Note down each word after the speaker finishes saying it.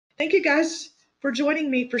Thank you guys for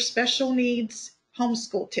joining me for special needs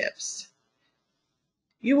homeschool tips.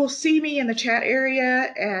 You will see me in the chat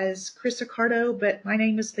area as Chris Ricardo, but my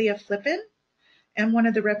name is Leah Flippin. I'm one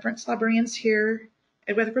of the reference librarians here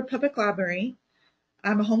at Weatherford Public Library.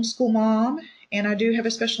 I'm a homeschool mom, and I do have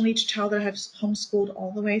a special needs child that I have homeschooled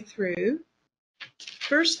all the way through.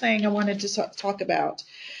 First thing I wanted to talk about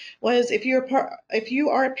was if you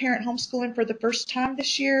are a parent homeschooling for the first time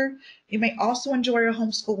this year, you may also enjoy our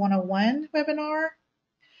Homeschool 101 webinar.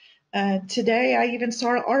 Today, I even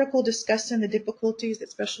saw an article discussing the difficulties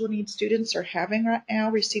that special needs students are having right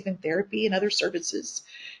now receiving therapy and other services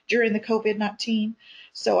during the COVID-19.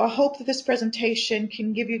 So I hope that this presentation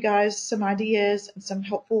can give you guys some ideas and some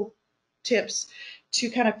helpful tips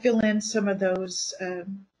to kind of fill in some of those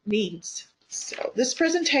needs. So this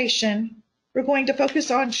presentation, we're going to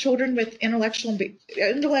focus on children with intellectual and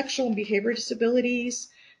behavioral disabilities.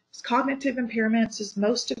 Cognitive impairments is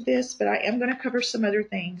most of this, but I am going to cover some other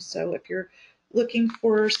things. So if you're looking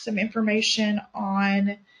for some information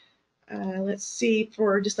on, let's see,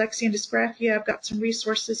 for dyslexia and dysgraphia, I've got some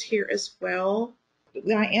resources here as well.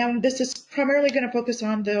 This is primarily going to focus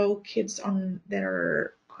on, though, kids that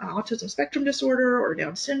are autism spectrum disorder or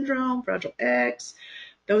Down syndrome, Fragile X,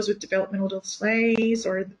 those with developmental delays,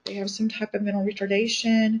 or they have some type of mental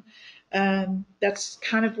retardation. That's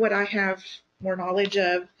kind of what I have more knowledge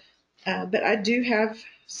of. But I do have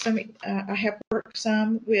some, I have worked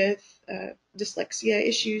some with dyslexia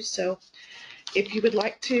issues. So if you would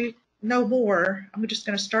like to know more, I'm just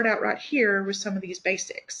going to start out right here with some of these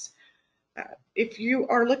basics. If you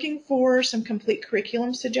are looking for some complete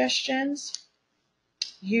curriculum suggestions,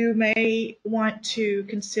 you may want to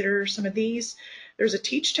consider some of these. There's a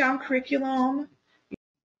Teach Town curriculum.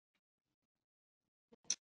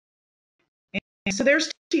 And so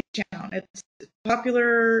there's Teach Town. It's a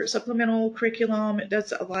popular supplemental curriculum. It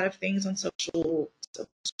does a lot of things on social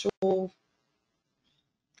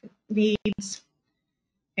needs.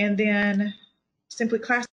 And then Simply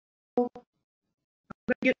Classical.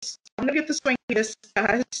 I'm gonna get the swing of this,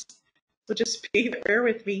 guys. So just bear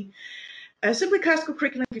with me. Simply Classical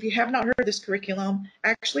curriculum, if you have not heard of this curriculum,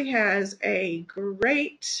 actually has a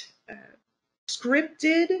great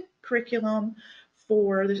scripted curriculum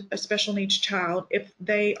for a special needs child. If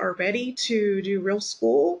they are ready to do real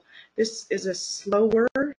school, this is a slower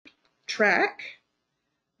track,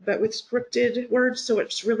 but with scripted words, so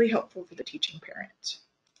it's really helpful for the teaching parent,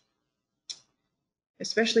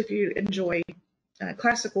 especially if you enjoy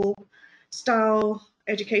classical style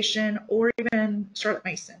education or even Charlotte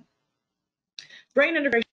Mason. Brain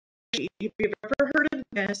integration, if you've ever heard of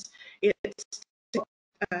this, it's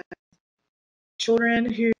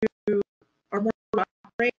children who are more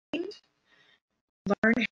brained,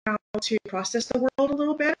 learn how to process the world a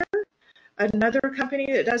little better. Another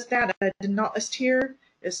company that does that, I did not list here,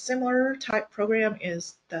 is similar type program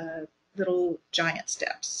is the Little Giant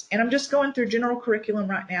Steps. And I'm just going through general curriculum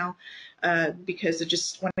right now because I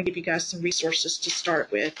just want to give you guys some resources to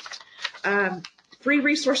start with. Free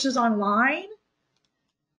resources online.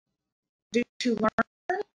 Do to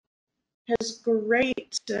Learn has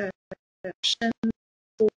great options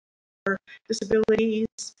for disabilities.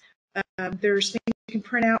 There's things you can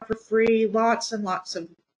print out for free, lots and lots of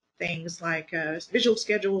things like visual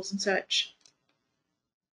schedules and such.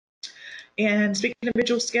 And speaking of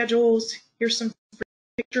visual schedules, here's some free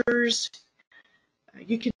pictures.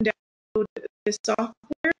 You can download this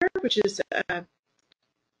software, which is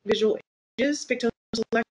Visual Images, Pictorial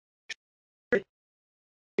Selection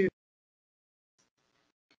to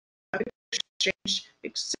exchange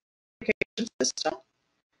communication system,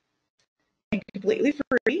 and completely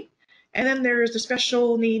free. And then there's the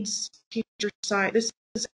special needs teacher site. This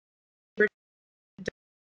is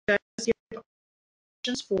does give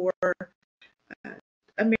options for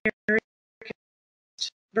American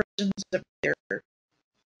versions of their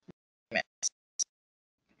documents.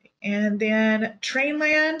 And then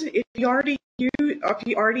Trainland, if you already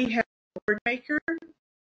have WordMaker,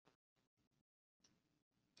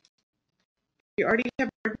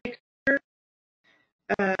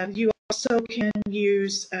 you also can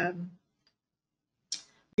use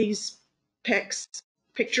these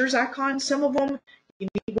pictures icons. Some of them you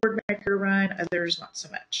need WordMaker to run, others not so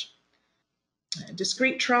much.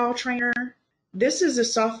 Discrete Trial Trainer. This is a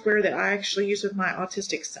software that I actually use with my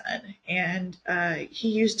autistic son, and he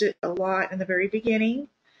used it a lot in the very beginning.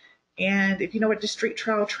 And if you know what Discrete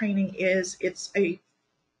Trial Training is, it's a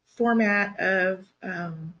format of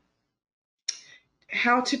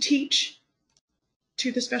how to teach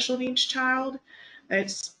to the special needs child.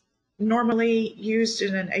 It's normally used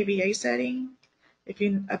in an ABA setting. If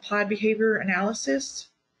you apply behavior analysis,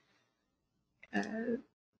 Uh,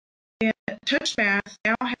 and Touch Math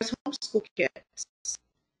now has homeschool kits.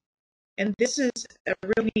 And this is a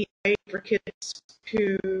really neat way for kids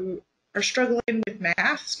who are struggling with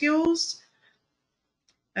math skills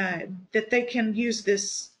that they can use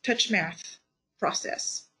this Touch Math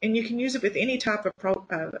process. And you can use it with any type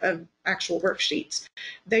of actual worksheets.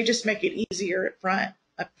 They just make it easier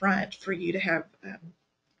up front for you to have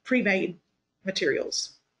pre-made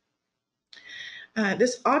materials.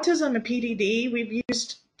 This autism and PDD, we've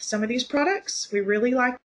used some of these products. We really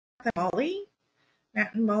like Molly.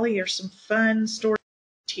 Matt and Molly are some fun stories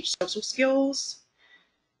to teach social skills.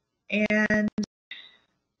 And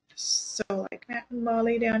so like Matt and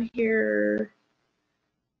Molly down here,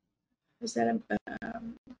 is that where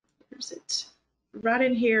is it? Right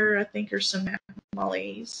in here, I think are some Matt and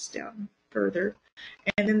Molly's down further.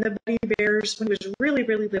 And then the Buddy Bears, when he was really,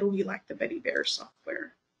 really little, he liked the Buddy Bear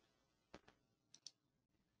software.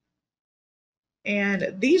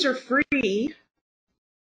 And these are free.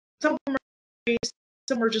 Some of them are free,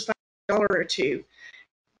 some are just like $1 or $2.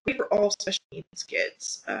 Great for all special needs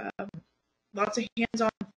kids. Lots of hands-on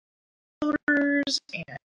photos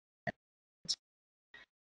and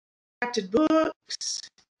adapted books,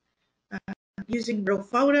 using real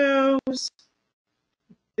photos.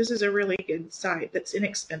 This is a really good site that's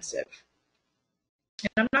inexpensive.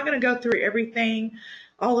 And I'm not going to go through everything,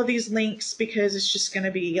 all of these links, because it's just going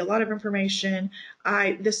to be a lot of information.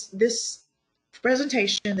 This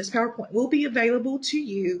presentation, this PowerPoint, will be available to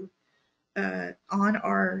you on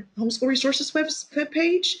our Homeschool Resources web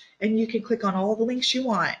page, and you can click on all the links you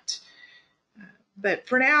want. But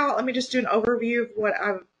for now, let me just do an overview of what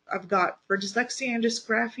I've got for dyslexia and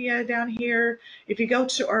dysgraphia down here. If you go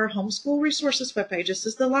to our Homeschool Resources webpage, this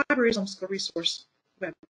is the library's Homeschool Resource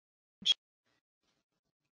webpage.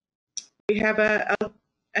 We have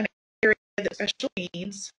an area that's special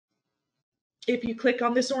needs. If you click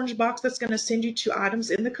on this orange box, that's going to send you to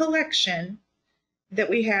items in the collection that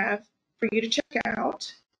we have for you to check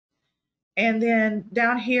out. And then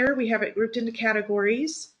down here, we have it grouped into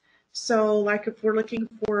categories. So like if we're looking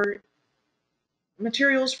for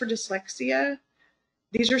materials for dyslexia,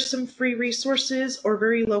 these are some free resources or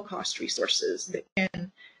very low cost resources that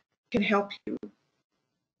can help you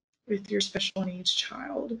with your special needs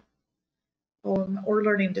child or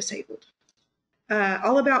learning disabled.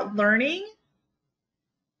 All About Learning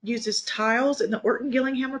uses tiles in the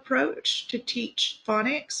Orton-Gillingham approach to teach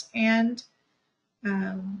phonics and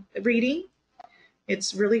reading.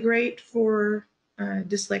 It's really great for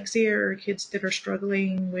dyslexia or kids that are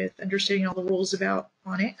struggling with understanding all the rules about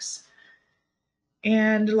phonics.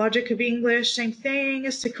 And Logic of English, same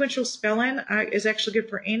thing. Sequential spelling is actually good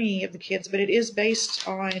for any of the kids, but it is based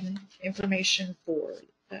on information for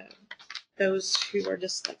those who are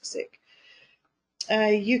dyslexic.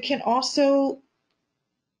 You can also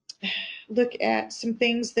look at some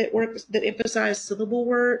things that emphasize syllable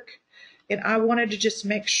work. And I wanted to just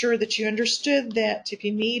make sure that you understood that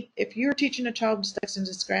if you're teaching a child with dyslexia and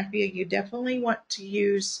dysgraphia, you definitely want to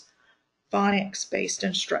use phonics-based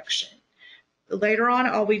instruction. Later on,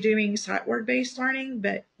 I'll be doing sight word-based learning,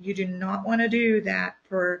 but you do not want to do that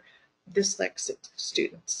for dyslexic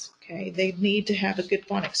students. Okay, they need to have a good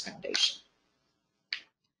phonics foundation.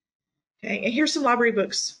 Okay, and here's some library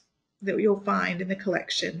books that you'll find in the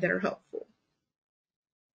collection that are helpful.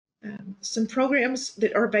 Some programs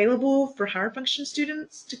that are available for higher function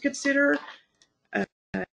students to consider.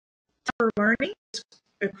 For learning is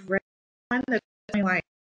a great one that's only like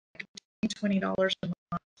 $20 a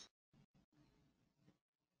month.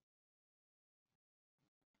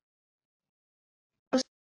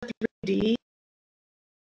 3D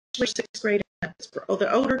for 6th grade, for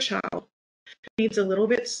the older child needs a little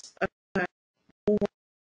bit more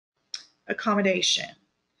accommodation.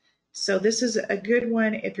 So this is a good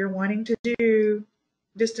one if you're wanting to do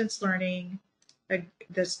distance learning.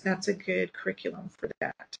 That's a good curriculum for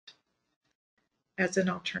that as an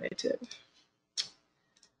alternative.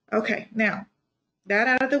 Okay, now that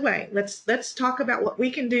out of the way, let's talk about what we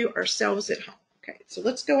can do ourselves at home. Okay, so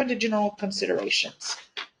let's go into general considerations.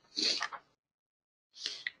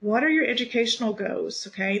 What are your educational goals?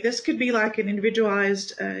 Okay, this could be like an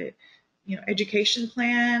individualized, education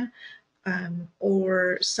plan,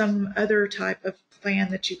 or some other type of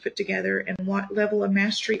plan that you put together, and what level of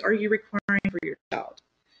mastery are you requiring for your child?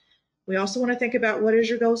 We also want to think about what is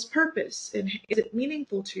your goal's purpose, and is it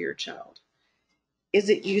meaningful to your child? Is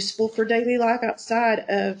it useful for daily life outside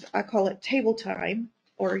of, I call it table time,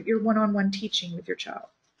 or your one-on-one teaching with your child?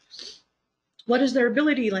 What is their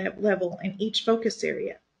ability level in each focus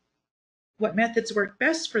area? What methods work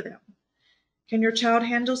best for them? Can your child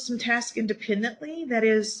handle some tasks independently? That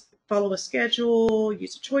is, follow a schedule,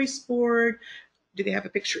 use a choice board? Do they have a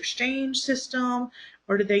picture exchange system,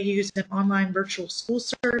 or do they use an online virtual school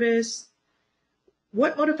service?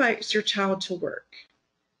 What motivates your child to work?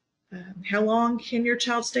 How long can your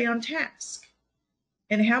child stay on task?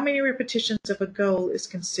 And how many repetitions of a goal is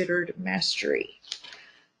considered mastery?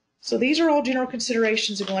 So these are all general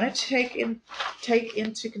considerations we want to take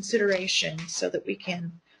into consideration so that we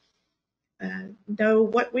can know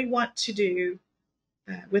what we want to do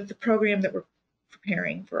with the program that we're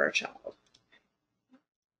preparing for our child.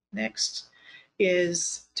 Next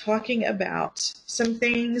is talking about some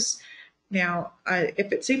things. Now,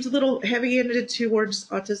 if it seems a little heavy-handed towards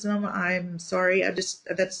autism, I'm sorry.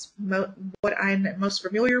 That's what I'm most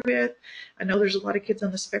familiar with. I know there's a lot of kids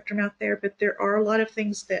on the spectrum out there, but there are a lot of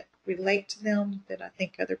things that relate to them that I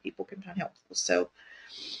think other people can find helpful. So,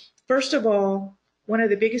 first of all, one of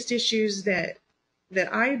the biggest issues that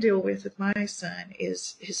I deal with my son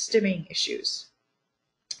is his stimming issues.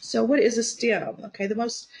 So, what is a stim? Okay,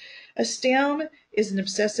 a stim is an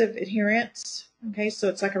obsessive adherence. Okay, so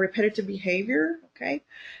it's like a repetitive behavior. Okay,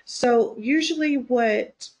 so usually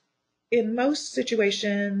in most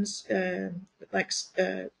situations,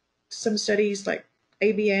 some studies like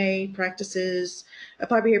ABA practices,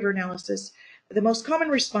 applied behavior analysis, the most common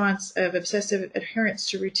response of obsessive adherence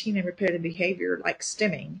to routine and repetitive behavior, like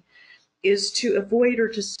stimming, is to avoid or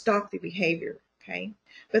to stop the behavior. Okay,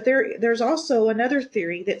 but there's also another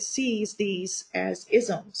theory that sees these as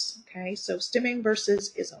isms. Okay, so stimming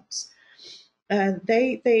versus isms.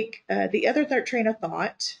 They think the other train of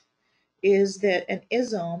thought is that an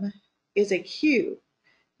ism is a cue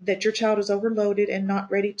that your child is overloaded and not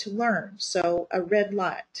ready to learn, so a red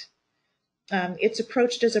light. It's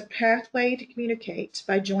approached as a pathway to communicate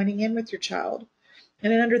by joining in with your child.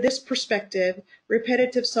 And then under this perspective,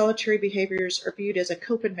 repetitive solitary behaviors are viewed as a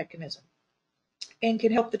coping mechanism and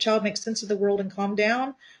can help the child make sense of the world and calm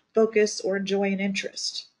down, focus, or enjoy an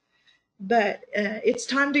interest. But it's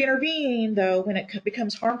time to intervene, though, when it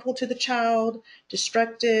becomes harmful to the child,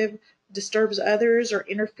 destructive, disturbs others, or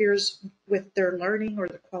interferes with their learning or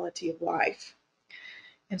their quality of life.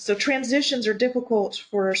 And so transitions are difficult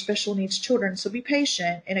for special needs children, so be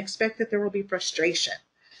patient and expect that there will be frustration.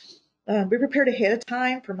 Be prepared ahead of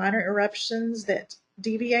time for minor interruptions that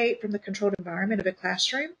deviate from the controlled environment of a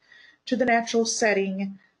classroom to the natural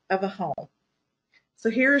setting of a home. So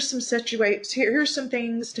here are some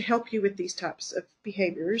things to help you with these types of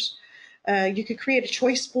behaviors. You could create a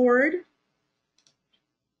choice board.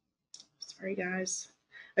 Sorry, guys.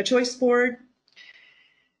 A choice board.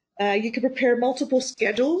 You could prepare multiple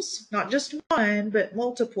schedules, not just one, but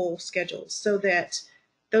multiple schedules, so that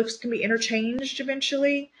those can be interchanged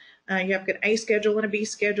eventually. You have an A schedule and a B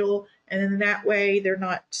schedule, and then that way they're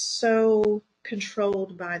not so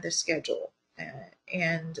controlled by the schedule.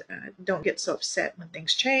 And don't get so upset when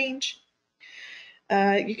things change.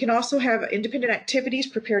 You can also have independent activities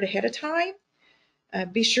prepared ahead of time.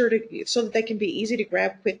 Be sure so that they can be easy to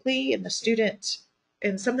grab quickly, and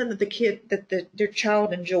something that their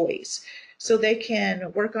child enjoys, so they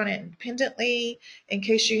can work on it independently in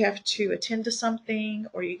case you have to attend to something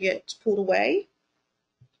or you get pulled away.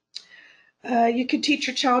 You could teach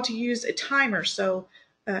your child to use a timer. So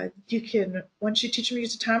once you teach them to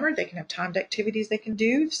use a timer, they can have timed activities they can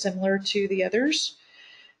do similar to the others.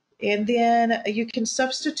 And then you can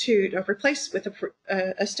substitute or replace with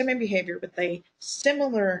a stimming behavior with a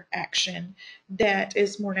similar action that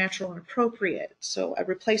is more natural and appropriate. So a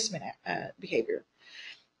replacement behavior.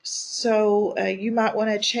 So you might want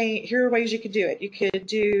to change. Here are ways you could do it. You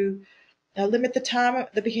could limit the time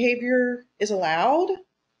the behavior is allowed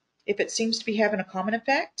if it seems to be having a common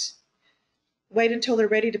effect. Wait until they're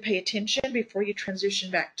ready to pay attention before you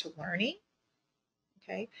transition back to learning.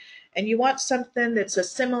 Okay, and you want something that's a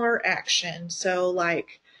similar action. So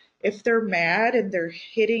like if they're mad and they're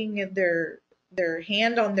hitting their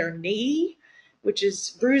hand on their knee, which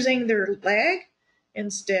is bruising their leg,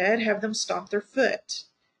 instead have them stomp their foot.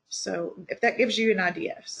 So if that gives you an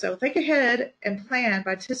idea. So think ahead and plan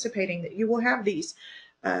by anticipating that you will have these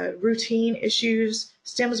routine issues,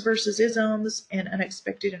 stems versus isms, and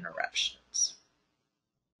unexpected interruptions.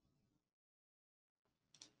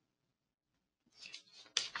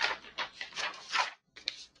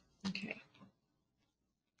 Okay.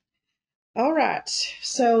 All right.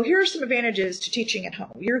 So here are some advantages to teaching at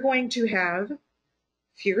home. You're going to have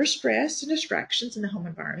fewer stress and distractions in the home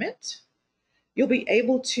environment. You'll be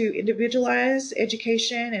able to individualize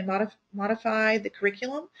education and modify the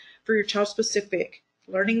curriculum for your child-specific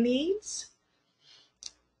learning needs.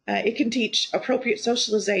 It can teach appropriate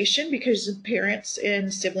socialization because parents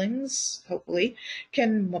and siblings, hopefully,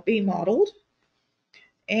 can be modeled.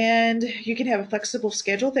 And you can have a flexible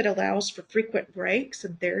schedule that allows for frequent breaks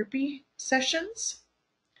and therapy sessions.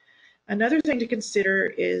 Another thing to consider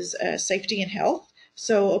is safety and health.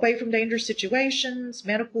 So away from dangerous situations,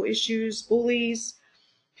 medical issues, bullies.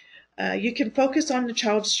 You can focus on the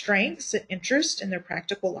child's strengths and interests and their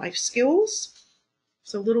practical life skills.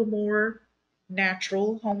 So a little more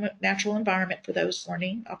natural environment for those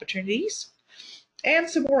learning opportunities. And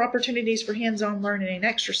some more opportunities for hands-on learning and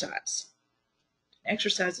exercise.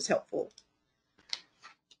 Exercise is helpful,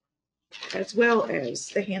 as well as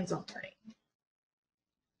the hands-on learning.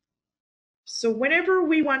 So whenever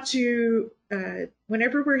we're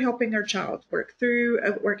helping our child work through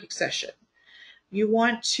a working session, you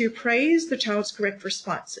want to praise the child's correct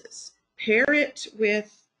responses. Pair it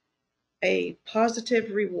with a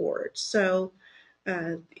positive reward. So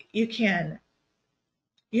you can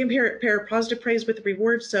pair positive praise with a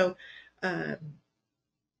reward. So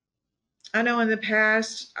I know in the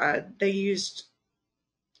past they used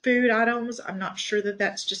food items. I'm not sure that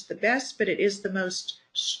that's just the best, but it is the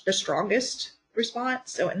strongest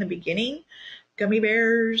response. So in the beginning, gummy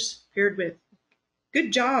bears paired with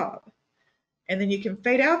good job. And then you can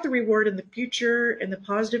fade out the reward in the future, and the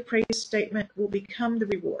positive praise statement will become the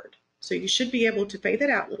reward. So you should be able to fade that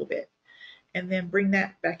out a little bit and then bring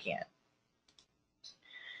that back in.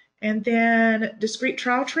 And then discrete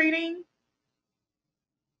trial training.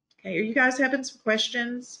 Okay, are you guys having some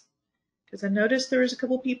questions? Because I noticed there was a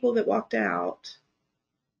couple people that walked out.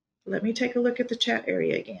 Let me take a look at the chat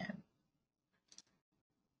area again.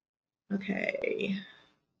 Okay.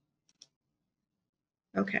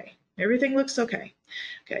 Okay, everything looks okay.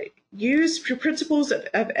 Okay, use your principles of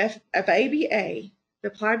ABA, the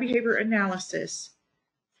applied behavior analysis,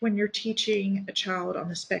 when you're teaching a child on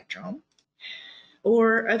the spectrum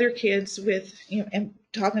or other kids with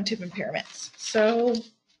cognitive impairments. So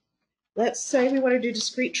let's say we want to do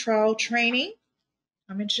discrete trial training.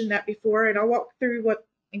 I mentioned that before, and I'll walk through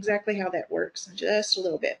exactly how that works in just a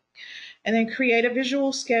little bit. And then create a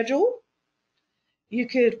visual schedule. You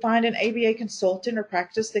could find an ABA consultant or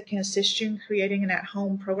practice that can assist you in creating an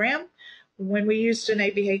at-home program. When we used an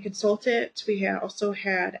ABA consultant, we also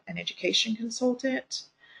had an education consultant,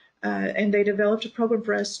 and they developed a program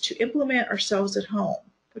for us to implement ourselves at home,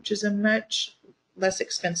 which is a much less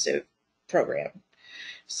expensive program.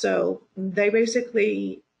 So they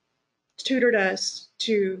basically tutored us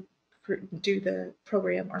to do the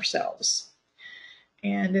program ourselves.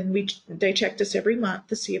 And then they checked us every month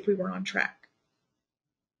to see if we were on track.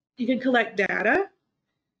 You can collect data.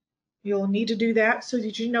 You'll need to do that so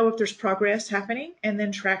that you know if there's progress happening, and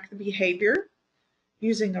then track the behavior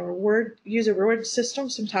using a reward system,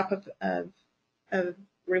 some type of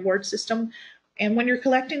reward system. And when you're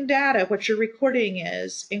collecting data, what you're recording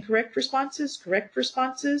is incorrect responses, correct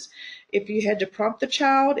responses. If you had to prompt the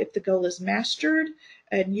child, if the goal is mastered,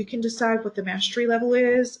 and you can decide what the mastery level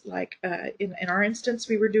is. Like in our instance,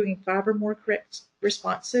 we were doing 5 or more correct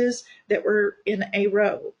responses that were in a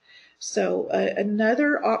row. So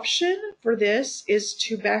another option for this is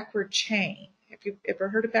to backward chain. If you've ever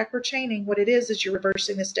heard of backward chaining, what it is you're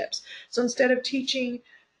reversing the steps. So instead of teaching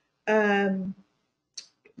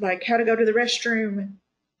like how to go to the restroom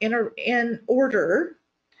in order,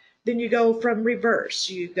 then you go from reverse.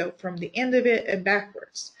 You go from the end of it and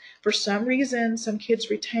backwards. For some reason, some kids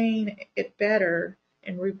retain it better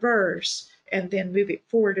in reverse and then move it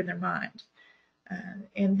forward in their mind.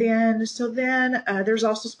 And then there's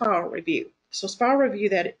also spiral review. So spiral review,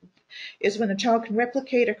 that is when the child can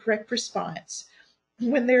replicate a correct response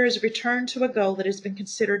when there is a return to a goal that has been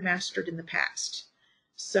considered mastered in the past.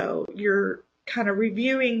 So you're kind of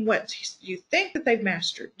reviewing what you think that they've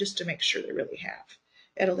mastered just to make sure they really have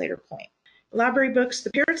at a later point. Library books, the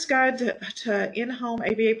Parent's Guide to In-Home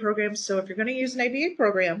ABA Programs. So if you're going to use an ABA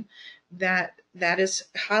program, that is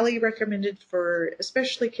highly recommended for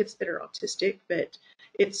especially kids that are autistic, but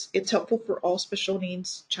it's helpful for all special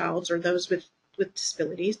needs childs or those with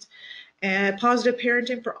disabilities. And Positive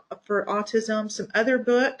Parenting for Autism, some other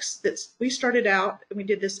books that we started out and we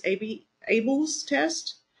did this ABLES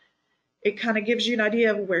test. It kind of gives you an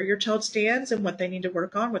idea of where your child stands and what they need to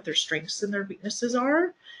work on, what their strengths and their weaknesses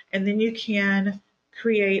are. And then you can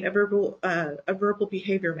create a verbal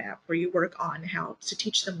behavior map where you work on how to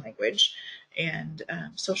teach them language and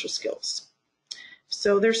social skills.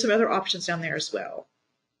 So there's some other options down there as well.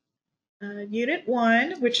 Unit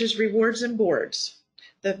 1, which is rewards and boards.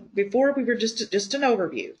 Before we were just an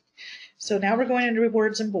overview. So now we're going into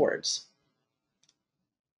rewards and boards.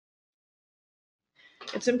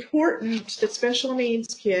 It's important that special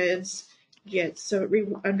needs kids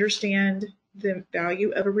understand the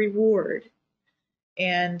value of a reward.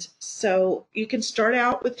 And so you can start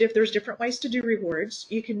out with, if there's different ways to do rewards,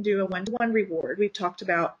 you can do a one-to-one reward. We've talked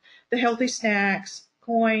about the healthy snacks,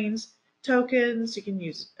 coins, tokens. You can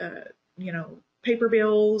use, paper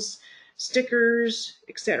bills, stickers,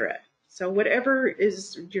 etc. So whatever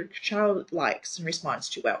is your child likes and responds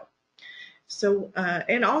to well. So,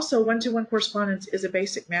 and also one-to-one correspondence is a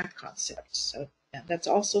basic math concept. So that's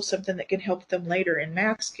also something that can help them later in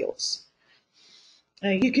math skills.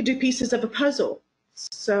 You could do pieces of a puzzle.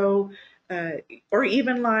 So, or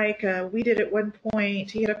even like we did at one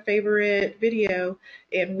point, he had a favorite video,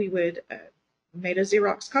 and we would made a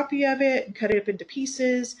Xerox copy of it and cut it up into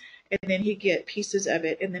pieces, and then he'd get pieces of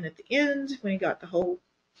it, and then at the end, when he got the whole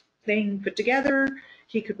thing put together,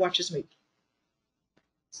 he could watch his movie.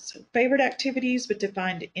 So, favorite activities with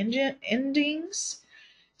defined endings.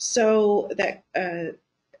 So that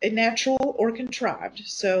natural or contrived.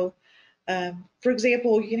 So, for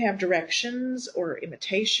example, you can have directions or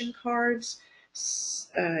imitation cards.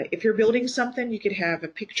 If you're building something, you could have a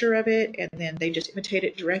picture of it and then they just imitate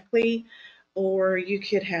it directly. Or you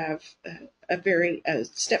could have a very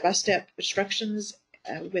step-by-step instructions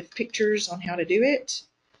with pictures on how to do it.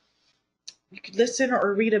 You could listen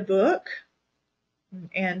or read a book.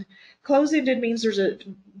 And closed-ended means there's a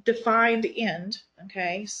defined end.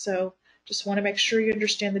 Okay, so just want to make sure you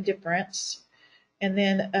understand the difference. And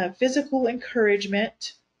then physical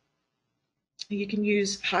encouragement. You can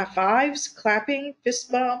use high fives, clapping,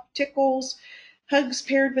 fist bump, tickles, hugs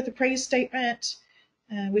paired with a praise statement.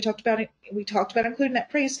 We talked about including that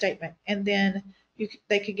praise statement. And then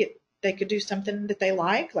they could do something that they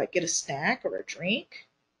like get a snack or a drink.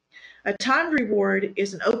 A timed reward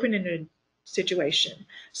is an open-ended situation.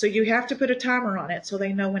 So you have to put a timer on it so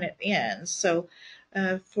they know when it ends. So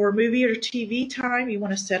for movie or TV time, you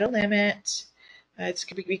want to set a limit. It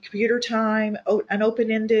could be computer time, an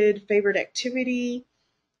open-ended favorite activity,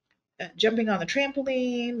 jumping on the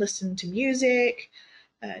trampoline, listen to music,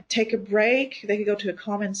 take a break. They could go to a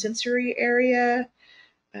common sensory area.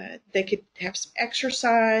 They could have some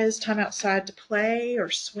exercise, time outside to play or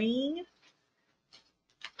swing.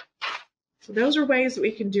 So those are ways that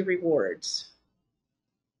we can do rewards.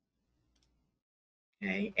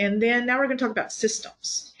 Okay, and then now we're going to talk about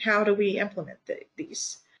systems. How do we implement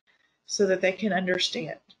these so that they can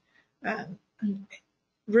understand?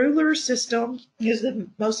 Ruler system is the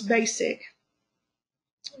most basic.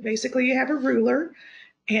 Basically, you have a ruler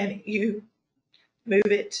and you move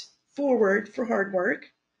it forward for hard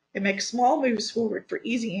work and make small moves forward for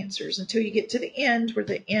easy answers until you get to the end, where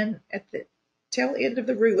at the tail end of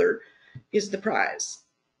the ruler is the prize.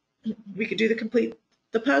 We could do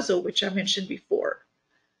the puzzle, which I mentioned before.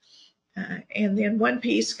 And then one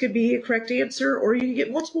piece could be a correct answer, or you can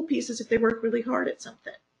get multiple pieces if they work really hard at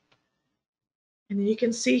something. And then you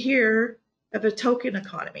can see here of a token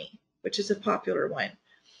economy, which is a popular one.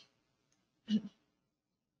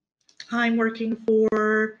 I'm working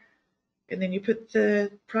for, and then you put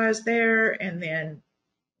the prize there, and then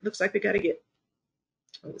looks like we got to get,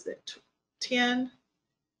 10?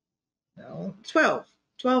 No, 12.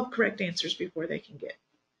 12 correct answers before they can get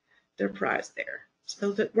their prize there.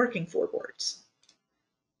 So that working for boards.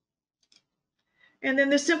 And then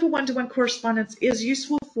the simple one-to-one correspondence is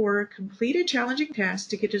useful for complete a challenging task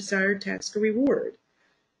to get a desired task or reward.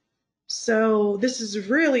 So this is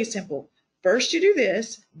really simple. First you do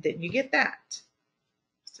this, then you get that.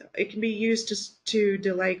 So it can be used to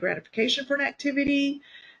delay gratification for an activity.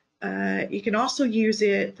 You can also use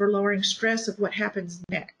it for lowering stress of what happens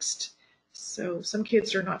next. So some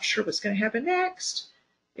kids are not sure what's going to happen next,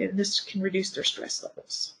 and this can reduce their stress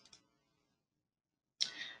levels.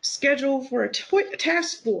 Schedule for a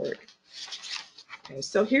task board. Okay,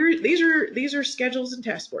 so here these are schedules and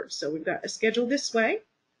task boards. So we've got a schedule this way,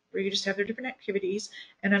 where you just have their different activities,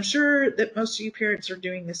 and I'm sure that most of you parents are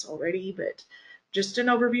doing this already, but just an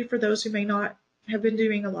overview for those who may not have been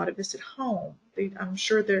doing a lot of this at home. I'm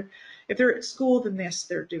sure if they're at school, then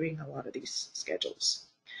they're doing a lot of these schedules.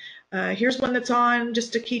 Here's one that's on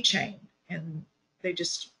just a keychain, and they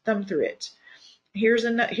just thumb through it. Here's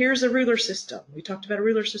a ruler system. We talked about a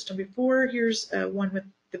ruler system before. Here's one with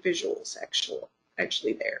the visuals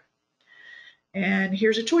actually there. And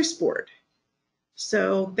here's a choice board.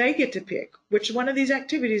 So they get to pick which one of these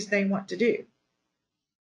activities they want to do.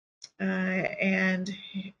 And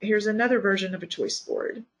here's another version of a choice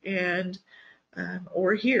board, and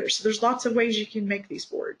or here. So there's lots of ways you can make these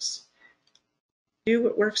boards. Do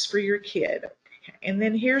what works for your kid. Okay. And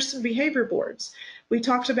then here's some behavior boards. We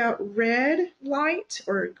talked about red light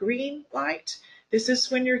or green light. This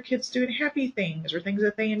is when your kid's doing happy things or things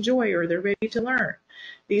that they enjoy or they're ready to learn.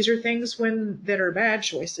 These are things that are bad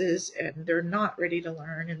choices, and they're not ready to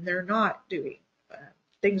learn, and they're not doing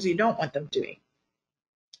things you don't want them doing.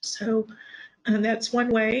 So that's one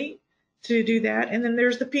way to do that. And then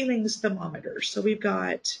there's the feelings thermometer. So we've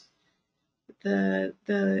got the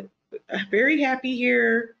very happy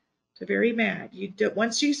here to very mad.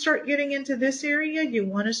 Once you start getting into this area, you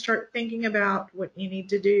want to start thinking about what you need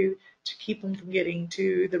to do to keep them from getting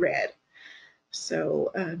to the red.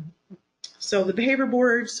 So so the behavior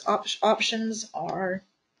boards options are: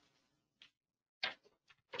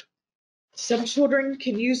 some children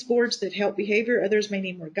can use boards that help behavior, others may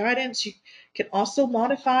need more guidance. You can also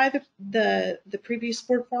modify the previous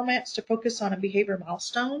board formats to focus on behavior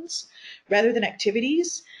milestones rather than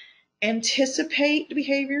activities. Anticipate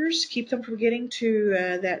behaviors, keep them from getting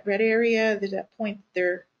to that red area, at that point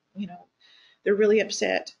they're really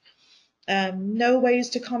upset. Know ways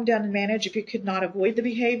to calm down and manage if you could not avoid the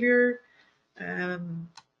behavior.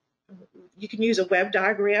 You can use a web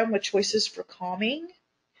diagram with choices for calming.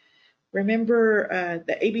 Remember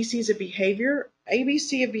the ABCs of behavior.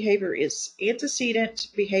 ABC of behavior is antecedent,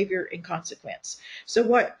 behavior, and consequence.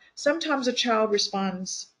 So sometimes a child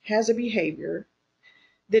has a behavior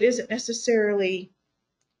that isn't necessarily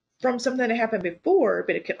from something that happened before,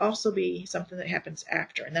 but it could also be something that happens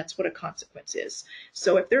after, and that's what a consequence is.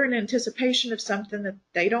 So if they're in anticipation of something that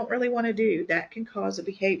they don't really want to do, that can cause a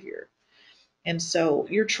behavior. And so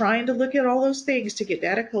you're trying to look at all those things to get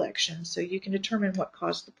data collection so you can determine what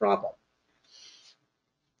caused the problem.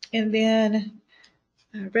 And then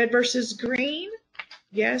red versus green,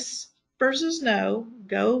 yes versus no,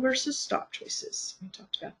 go versus stop choices. We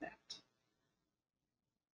talked about that.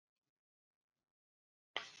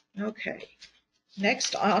 Okay,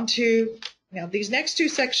 next now these next two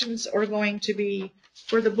sections are going to be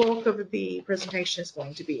where the bulk of the presentation is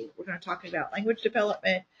going to be. We're going to talk about language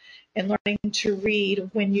development and learning to read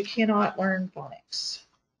when you cannot learn phonics.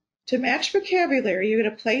 To match vocabulary, you're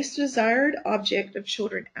going to place the desired object of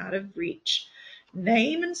children out of reach.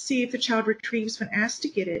 Name and see if the child retrieves when asked to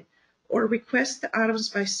get it, or request the items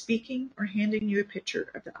by speaking or handing you a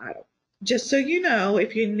picture of the item. Just so you know,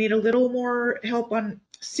 if you need a little more help on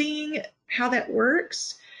seeing how that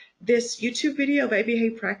works, this YouTube video of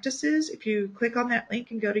ABA practices, if you click on that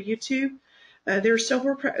link and go to YouTube, there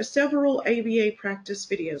are several ABA practice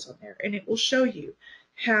videos on there, and it will show you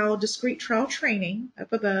how discrete trial training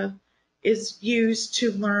up above is used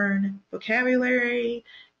to learn vocabulary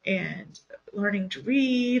and learning to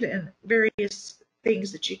read and various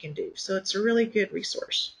things that you can do. So it's a really good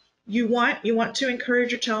resource. You want to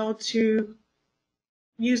encourage your child to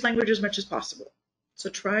use language as much as possible. So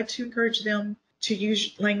try to encourage them to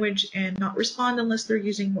use language and not respond unless they're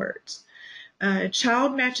using words.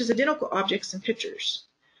 Child matches identical objects and pictures.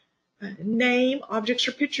 Name objects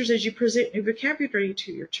or pictures as you present new vocabulary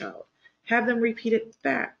to your child. Have them repeat it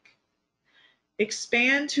back.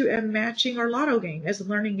 Expand to a matching or lotto game as a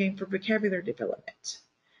learning game for vocabulary development.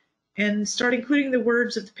 And start including the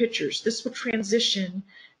words of the pictures. This will transition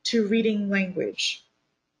to reading language.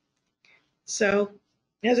 So,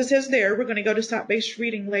 as it says there, we're going to go to stop-based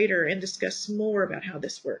reading later and discuss more about how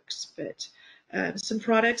this works. But some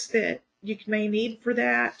products that you may need for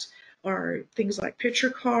that are things like picture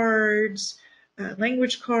cards,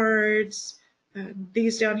 language cards.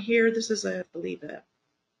 These down here, this is, I believe, a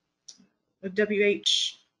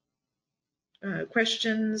WH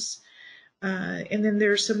questions. And then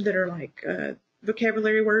there's some that are like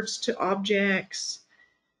vocabulary words to objects.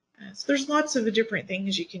 So there's lots of different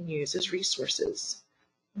things you can use as resources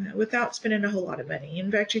without spending a whole lot of money.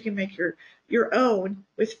 In fact, you can make your own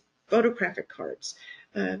with photographic cards.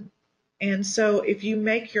 And so if you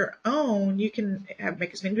make your own, you can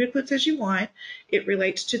make as many booklets as you want. It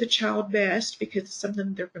relates to the child best because it's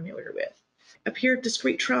something they're familiar with. Up here,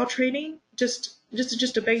 discrete trial training, just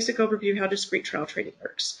a basic overview of how discrete trial training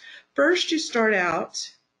works. First, you start out,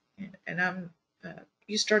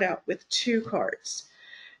 you start out with two cards.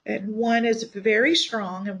 And one is very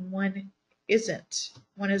strong and one isn't.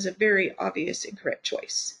 One is a very obvious incorrect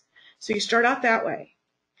choice. So you start out that way.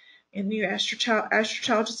 And you ask your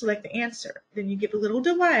child to select the answer. Then you give a little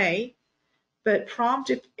delay, but prompt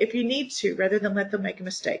if you need to, rather than let them make a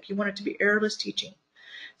mistake. You want it to be errorless teaching.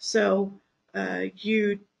 So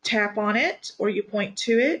you tap on it, or you point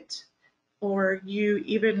to it, or you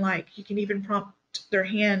can even prompt their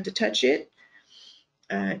hand to touch it.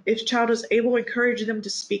 If a child is able, encourage them to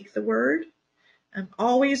speak the word.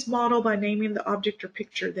 Always model by naming the object or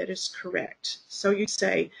picture that is correct. So you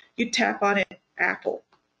tap on it, apple.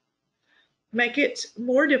 Make it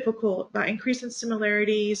more difficult by increasing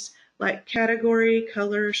similarities like category,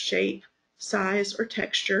 color, shape, size, or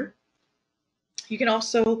texture. You can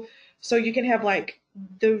also, so you can have like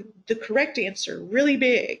the correct answer really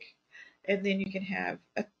big, and then you can have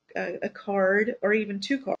a card or even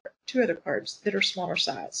two other cards that are smaller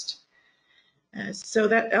sized. So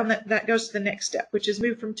that goes to the next step, which is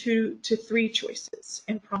move from 2 to 3 choices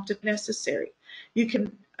and prompt if necessary. You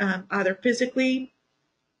can either physically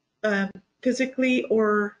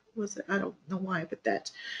or was it, I don't know why, but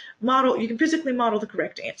that model, you can physically model the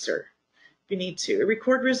correct answer if you need to.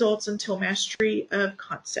 Record results until mastery of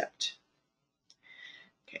concept.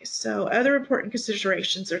 Okay, so other important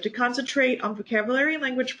considerations are to concentrate on vocabulary and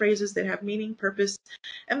language phrases that have meaning, purpose,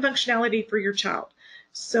 and functionality for your child.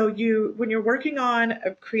 So when you're working on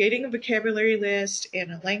creating a vocabulary list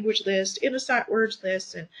and a language list and a sight words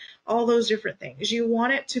list and all those different things, you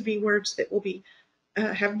want it to be words that will be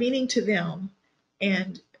have meaning to them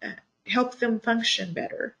and help them function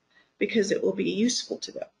better because it will be useful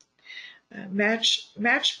to them.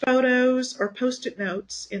 Match photos or post-it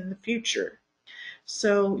notes in the future.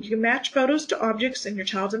 So you can match photos to objects in your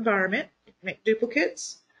child's environment, make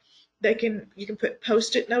duplicates. You can put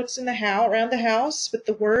post-it notes in around the house with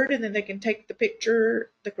the word, and then they can take the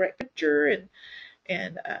correct picture,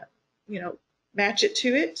 and match it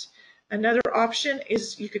to it. Another option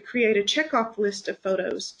is you could create a checkoff list of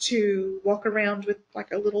photos to walk around with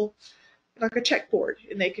like a checkboard,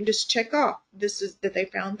 and they can just check off that they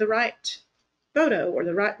found the right photo or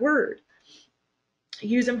the right word.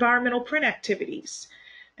 Use environmental print activities.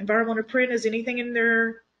 Environmental print is anything in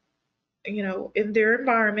their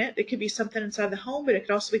environment. It could be something inside the home, but it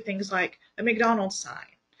could also be things like a McDonald's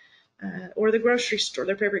sign, or the grocery store,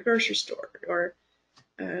 their favorite grocery store, or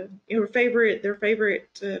their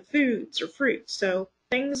favorite foods or fruits. So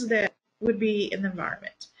things that would be in the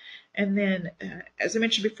environment. And then, as I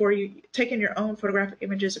mentioned before, taking your own photographic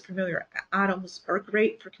images of familiar items are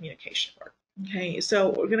great for communication work. Okay, so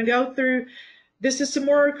we're going to go through. This is some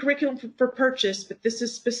more curriculum for purchase, but this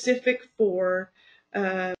is specific for.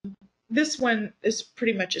 This one is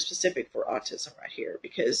pretty much specific for autism right here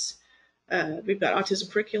because we've got autism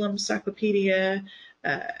curriculum, encyclopedia,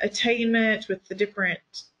 attainment with the different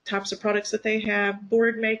types of products that they have,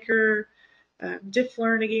 board maker, diff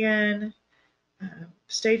learn again,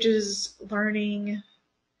 stages learning,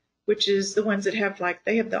 which is the ones that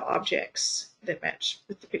they have the objects that match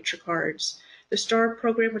with the picture cards, the STAR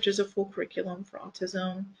program, which is a full curriculum for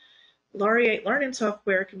autism. Laureate learning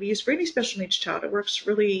software can be used for any special needs child. It works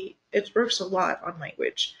a lot on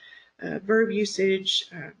language, verb usage,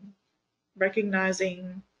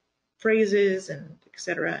 recognizing phrases, and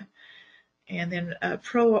etc. And then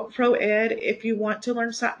Pro Ed, if you want to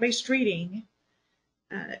learn sight-based reading,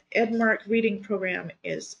 Edmark reading program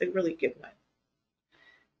is a really good one.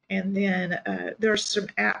 And then there are some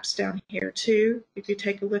apps down here too. If you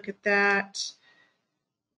take a look at that,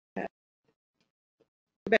 the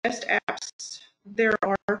best apps there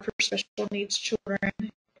are for special needs children,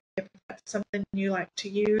 if that's something you like to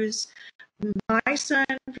use. My son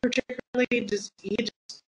particularly he just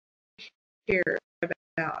hear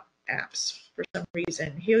about apps for some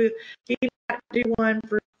reason. He might do one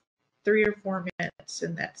for 3 or 4 minutes,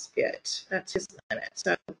 and that's it. That's his limit.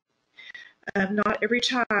 So not every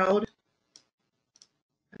child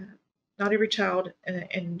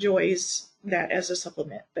enjoys that as a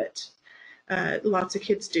supplement, but lots of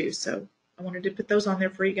kids do. So I wanted to put those on there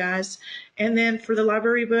for you guys. And then for the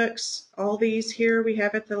library books, all these here we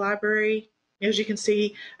have at the library. As you can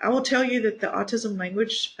see, I will tell you that the Autism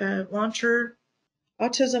Language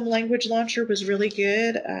Launcher was really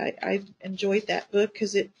good. I enjoyed that book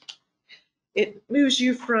because it moves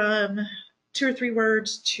you from 2 or 3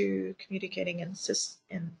 words to communicating in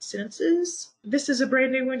sentences. This is a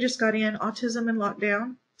brand new one, just got in, Autism in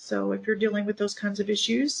Lockdown. So if you're dealing with those kinds of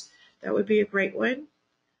issues, that would be a great one.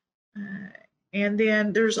 And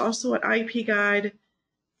then there's also an IEP guide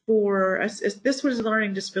for us. This was a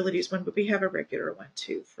learning disabilities one, but we have a regular one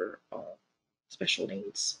too for all special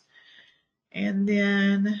needs. And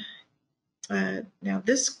then now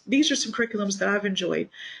these are some curriculums that I've enjoyed.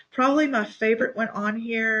 Probably my favorite one on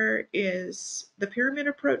here is the pyramid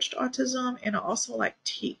approach to autism, and I also like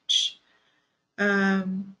Teach.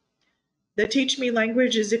 The Teach Me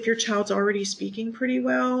language is if your child's already speaking pretty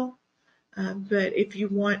well. But if you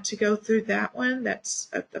want to go through that one,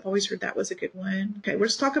 I've always heard that was a good one. Okay,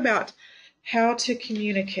 let's talk about how to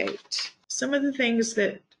communicate. Some of the things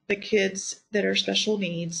that the kids that are special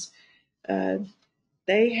needs,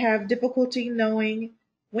 they have difficulty knowing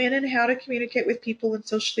when and how to communicate with people in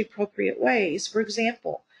socially appropriate ways. For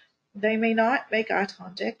example, they may not make eye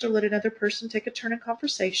contact or let another person take a turn in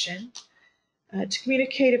conversation. To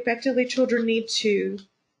communicate effectively, children need to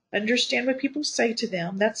understand what people say to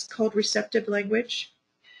them. That's called receptive language.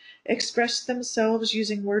 Express themselves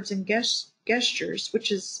using words and gestures,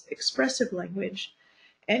 which is expressive language,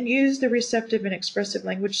 and use the receptive and expressive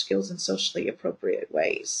language skills in socially appropriate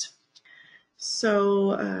ways.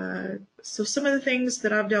 So some of the things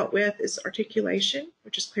that I've dealt with is articulation,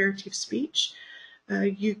 which is clarity of speech.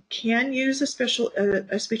 You can use a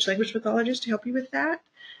speech language pathologist to help you with that.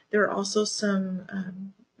 There are also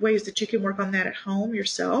some ways that you can work on that at home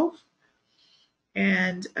yourself,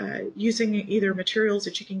 and using either materials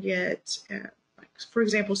that you can get, like for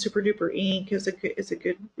example, Super Duper Ink is a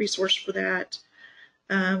good resource for that,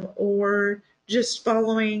 or just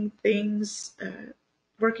following things,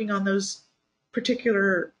 working on those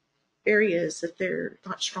particular areas that they're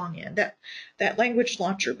not strong in. That language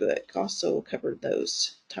launcher book also covered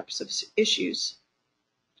those types of issues.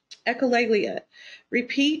 Echolalia,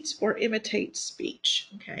 repeat or imitate speech.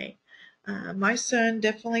 Okay, my son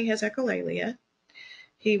definitely has echolalia.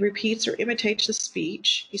 He repeats or imitates the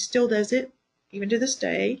speech. He still does it, even to this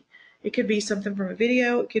day. It could be something from a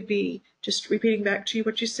video. It could be just repeating back to you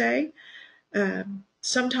what you say.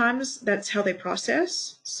 Sometimes that's how they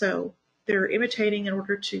process. So they're imitating in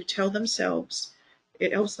order to tell themselves.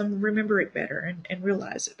 It helps them remember it better and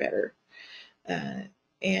realize it better.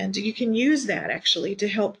 And you can use that actually to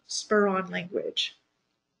help spur on language.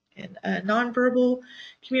 And nonverbal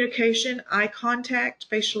communication, eye contact,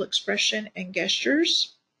 facial expression, and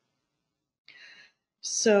gestures.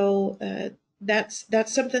 So that's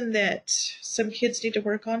something that some kids need to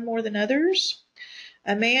work on more than others.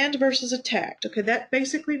 Amend versus attacked. Okay, that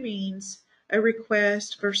basically means a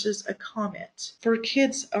request versus a comment. For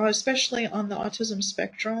kids, especially on the autism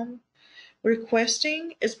spectrum,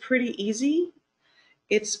 requesting is pretty easy.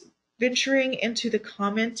 It's venturing into the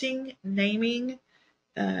commenting, naming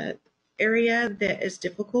area that is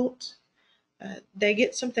difficult. They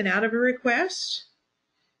get something out of a request,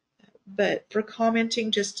 but for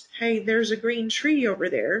commenting just, hey, there's a green tree over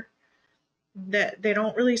there, that they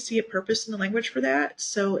don't really see a purpose in the language for that,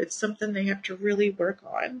 so it's something they have to really work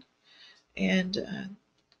on. And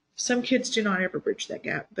some kids do not ever bridge that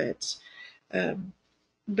gap, but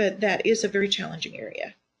that is a very challenging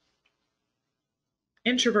area.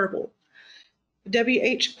 Interverbal.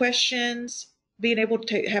 WH questions, being able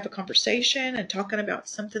to have a conversation and talking about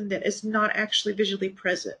something that is not actually visually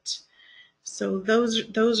present. So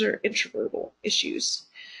those are introverbal issues.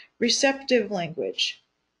 Receptive language.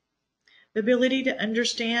 The ability to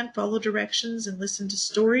understand, follow directions, and listen to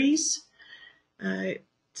stories.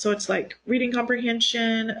 So it's like reading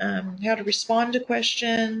comprehension, how to respond to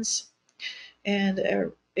questions.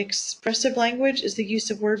 And expressive language is the use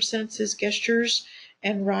of words, sentences, gestures,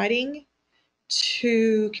 and writing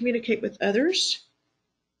to communicate with others.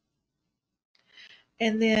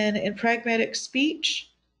 And then in pragmatic speech,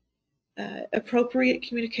 appropriate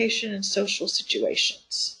communication in social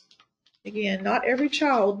situations. Again, not every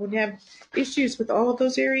child would have issues with all of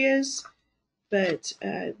those areas, but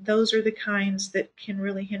those are the kinds that can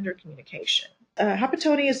really hinder communication.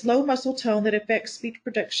 Hypotonia is low muscle tone that affects speech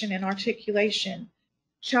production and articulation.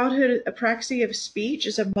 Childhood apraxia of speech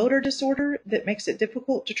is a motor disorder that makes it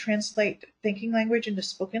difficult to translate thinking language into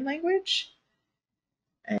spoken language.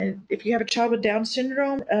 And if you have a child with Down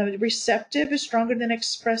syndrome, receptive is stronger than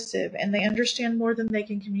expressive, and they understand more than they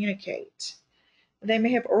can communicate. They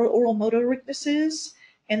may have oral motor weaknesses,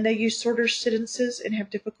 and they use shorter sentences and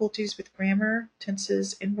have difficulties with grammar,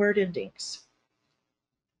 tenses, and word endings.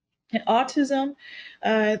 In autism,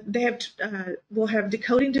 they will have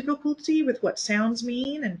decoding difficulty with what sounds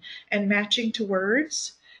mean and matching to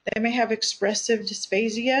words. They may have expressive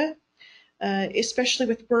dysphasia, especially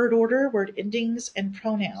with word order, word endings, and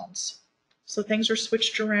pronouns. So things are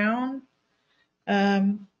switched around.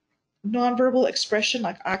 Nonverbal expression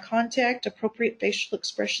like eye contact, appropriate facial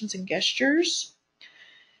expressions and gestures.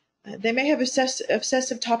 They may have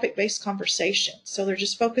obsessive topic-based conversation. So they're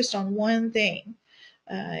just focused on one thing,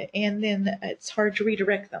 and then it's hard to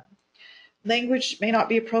redirect them. Language may not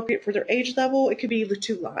be appropriate for their age level. It could be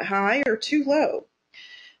too high or too low.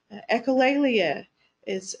 Echolalia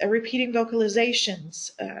is repeating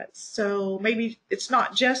vocalizations. So maybe it's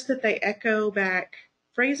not just that they echo back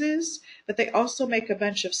phrases, but they also make a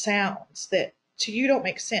bunch of sounds that to you don't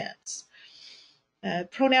make sense.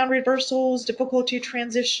 Pronoun reversals, difficulty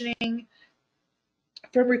transitioning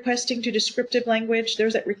from requesting to descriptive language.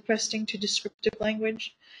 There's that requesting to descriptive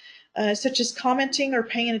language, such as commenting or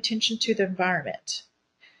paying attention to the environment.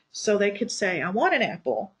 So they could say, I want an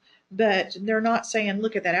apple, but they're not saying,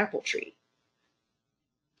 look at that apple tree.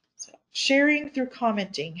 So, sharing through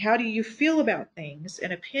commenting. How do you feel about things?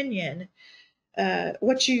 An opinion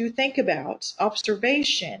what you think about,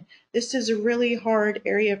 observation. This is a really hard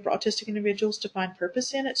area for autistic individuals to find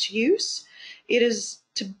purpose in its use. It is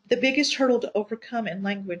the biggest hurdle to overcome in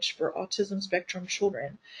language for autism spectrum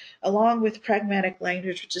children, along with pragmatic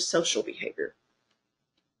language, which is social behavior.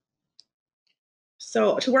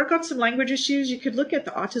 So to work on some language issues, you could look at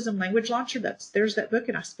the Autism Language Launcher. There's that book,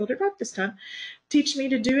 and I spelled it right this time. Teach me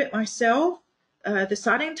to do it myself. The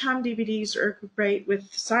Signing Time DVDs are great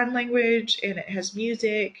with sign language, and it has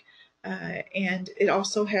music, and it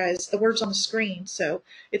also has the words on the screen, so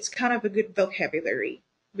it's kind of a good vocabulary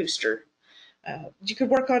booster. You could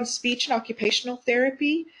work on speech and occupational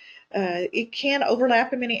therapy. It can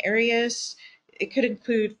overlap in many areas. It could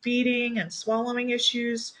include feeding and swallowing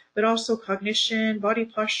issues, but also cognition, body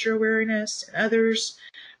posture awareness, and others.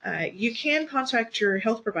 You can contact your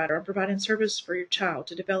health provider on providing service for your child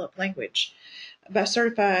to develop language. By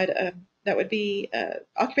certified, that would be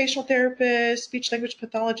occupational therapist, speech language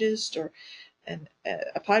pathologist, or an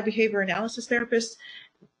applied behavior analysis therapist.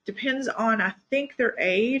 Depends on, I think, their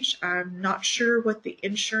age. I'm not sure what the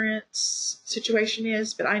insurance situation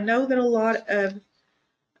is, but I know that a lot of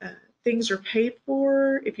things are paid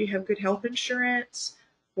for if you have good health insurance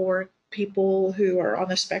for people who are on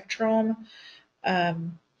the spectrum,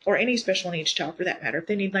 or any special needs child for that matter. If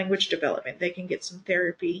they need language development, they can get some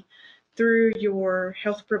therapy through your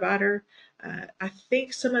health provider. I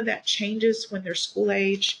think some of that changes when they're school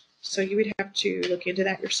age, so you would have to look into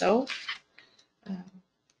that yourself.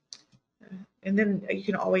 And then you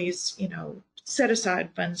can always, set aside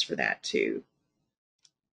funds for that too.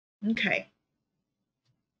 Okay.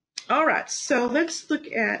 All right, so let's look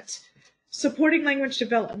at supporting language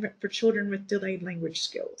development for children with delayed language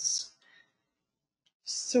skills.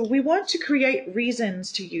 So we want to create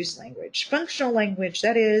reasons to use language. Functional language,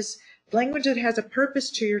 that is, language that has a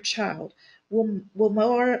purpose to your child, will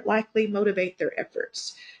more likely motivate their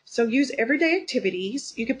efforts. So use everyday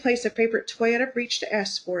activities. You could place a favorite toy out of reach to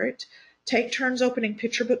ask for it. Take turns opening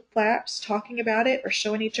picture book flaps, talking about it, or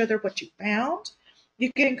showing each other what you found.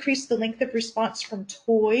 You can increase the length of response from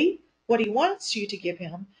toy, what he wants you to give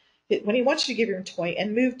him, when he wants you to give him a toy,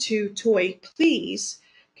 and move to toy, please,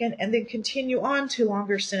 and then continue on to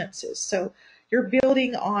longer sentences. So you're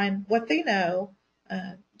building on what they know,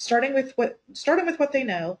 starting with what they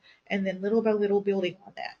know, and then little by little building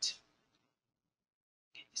on that.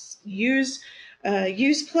 Use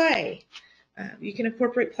play. You can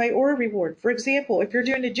incorporate play or a reward. For example, if you're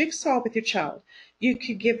doing a jigsaw with your child, you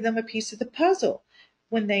could give them a piece of the puzzle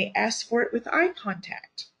when they ask for it with eye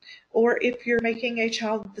contact. Or if you're making a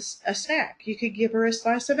child a snack, you could give her a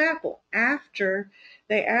slice of apple after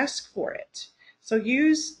they ask for it. So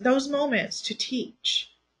use those moments to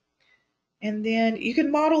teach. And then you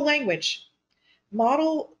can model language.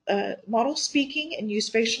 Model speaking and use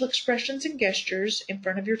facial expressions and gestures in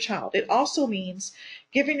front of your child. It also means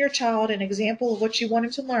giving your child an example of what you want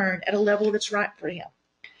him to learn at a level that's right for him.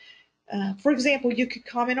 For example, you could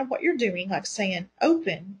comment on what you're doing, like saying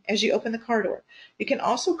open as you open the car door. You can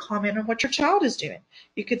also comment on what your child is doing.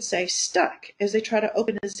 You could say stuck as they try to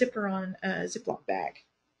open a zipper on a Ziploc bag.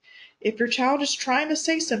 If your child is trying to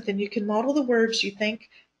say something, you can model the words you think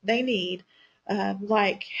they need,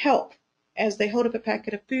 like help, as they hold up a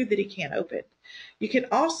packet of food that he can't open. You can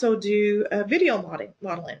also do video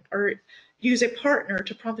modeling, or use a partner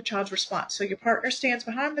to prompt the child's response. So your partner stands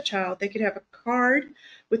behind the child. They could have a card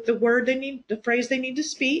with the word they need, the phrase they need to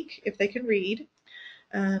speak, if they can read,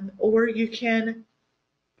 or you can,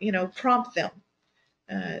 prompt them.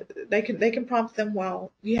 They can prompt them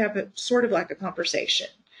while you have sort of like a conversation.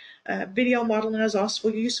 Video modeling is also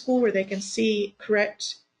useful where they can see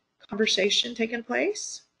correct conversation taking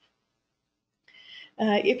place.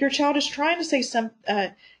 If your child is trying to say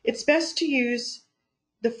something, it's best to use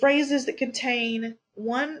the phrases that contain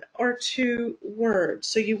one or two words.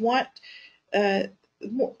 So you want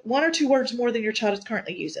one or two words more than your child is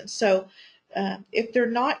currently using. So if they're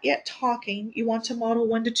not yet talking, you want to model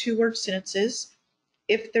 1 to 2 word sentences.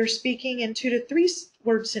 If they're speaking in 2 to 3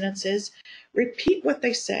 word sentences, repeat what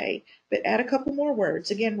they say, but add a couple more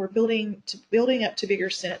words. Again, we're building up to bigger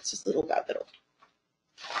sentences little by little.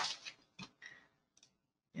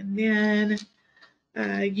 And then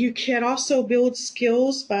you can also build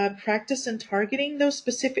skills by practice and targeting those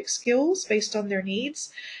specific skills based on their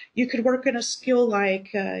needs. You could work on a skill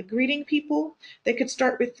like greeting people. They could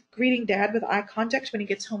start with greeting dad with eye contact when he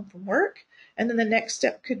gets home from work. And then the next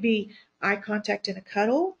step could be eye contact and a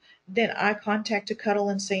cuddle, then eye contact, a cuddle,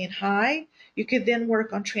 and saying hi. You could then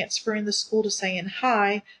work on transferring the school to saying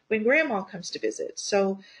hi when grandma comes to visit.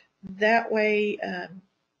 So that way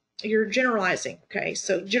you're generalizing. Okay,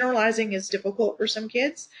 so generalizing is difficult for some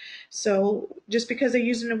kids. So just because they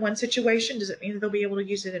use it in one situation doesn't mean they'll be able to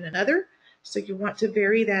use it in another. So you want to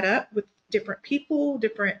vary that up with different people,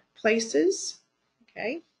 different places.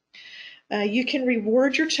 Okay. You can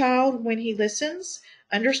reward your child when he listens,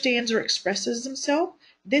 understands, or expresses himself.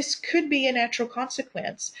 This could be a natural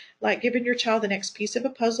consequence, like giving your child the next piece of a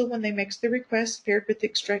puzzle when they make the request, paired with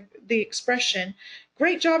the expression,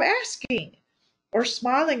 "Great job asking," or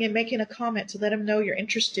smiling and making a comment to let them know you're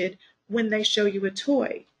interested when they show you a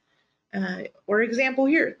toy. Or example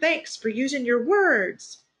here, "Thanks for using your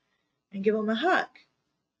words," and give them a hug.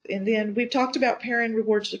 And then we've talked about parent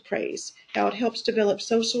rewards of praise, how it helps develop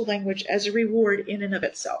social language as a reward in and of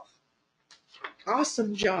itself.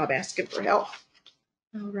 Awesome job asking for help.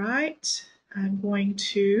 All right, I'm going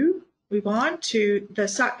to move on to the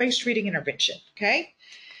site-based reading intervention, okay?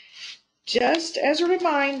 Just as a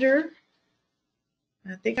reminder,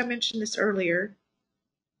 I think I mentioned this earlier,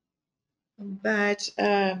 but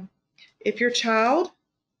if your child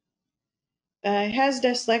has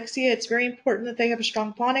dyslexia, it's very important that they have a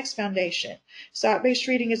strong phonics foundation. Site-based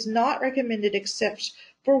reading is not recommended except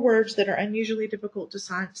for words that are unusually difficult to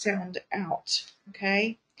sound out.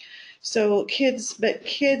 Okay, so kids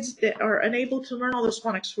that are unable to learn all those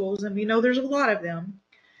phonics rules, and we know there's a lot of them,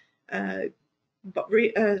 but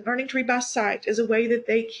learning to read by sight is a way that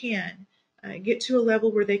they can get to a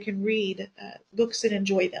level where they can read books and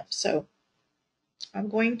enjoy them. So I'm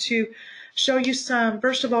going to show you some,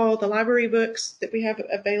 first of all, the library books that we have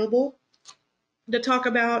available to talk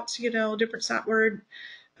about, different sight word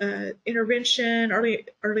intervention, early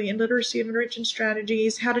literacy intervention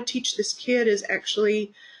strategies. How to Teach This Kid is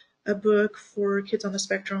actually a book for kids on the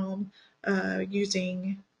spectrum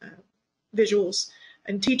using visuals.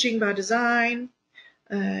 And Teaching by Design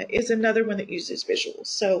is another one that uses visuals.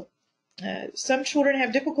 So some children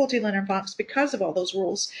have difficulty learning phonics because of all those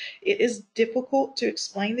rules. It is difficult to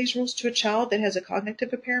explain these rules to a child that has a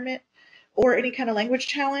cognitive impairment or any kind of language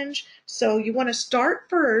challenge. So you want to start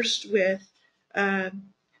first with,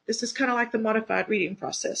 this is kind of like the modified reading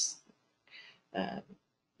process.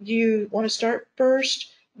 You want to start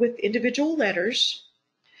first with individual letters,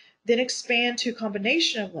 then expand to a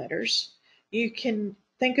combination of letters. You can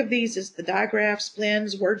think of these as the digraphs,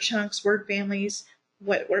 blends, word chunks, word families,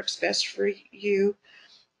 what works best for you.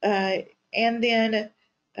 And then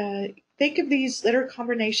think of these letter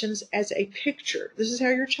combinations as a picture. This is how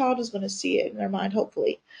your child is going to see it in their mind,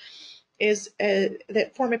 hopefully, is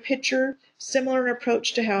that form a picture, similar in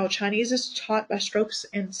approach to how Chinese is taught by strokes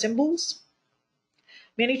and symbols.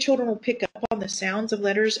 Many children will pick up on the sounds of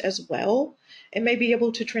letters as well and may be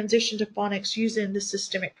able to transition to phonics using the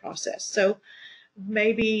systemic process. So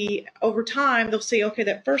maybe over time they'll see, okay,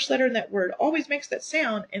 that first letter in that word always makes that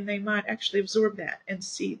sound, and they might actually absorb that and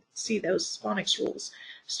see those phonics rules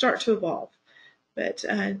start to evolve. But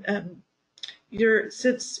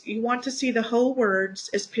since you want to see the whole words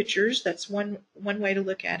as pictures, that's one way to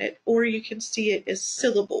look at it, or you can see it as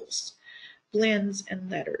syllables, blends,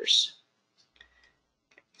 and letters.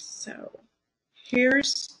 So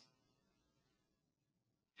here's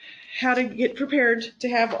how to get prepared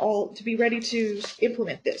to be ready to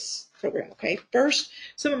implement this program. Okay, first,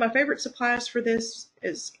 some of my favorite supplies for this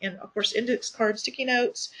is, of course, index cards, sticky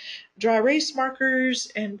notes, dry erase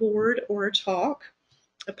markers and board or chalk,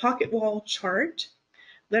 a pocket wall chart,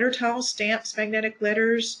 letter tiles, stamps, magnetic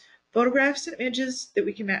letters, photographs and images that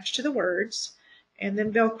we can match to the words, and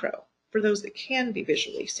then Velcro for those that can be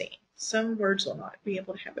visually seen. Some words will not be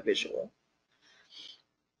able to have a visual.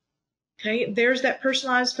 Okay, there's that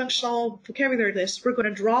personalized functional vocabulary list. We're going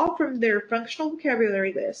to draw from their functional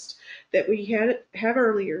vocabulary list that we have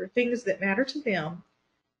earlier, things that matter to them.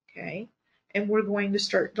 Okay, and we're going to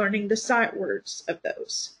start learning the sight words of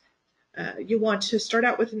those. You want to start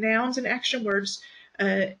out with nouns and action words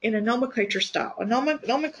in a nomenclature style. A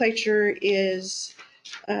nomenclature is,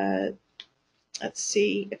 let's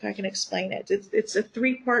see if I can explain it. It's a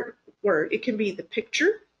three-part word. It can be the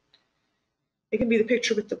picture. It can be the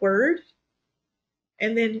picture with the word,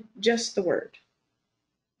 and then just the word.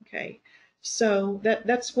 Okay, so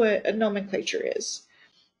that's what a nomenclature is.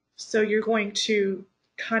 So you're going to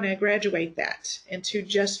kind of graduate that into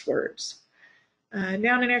just words.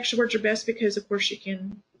 Noun and action words are best because, of course, they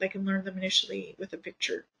can learn them initially with a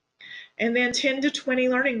picture. And then 10 to 20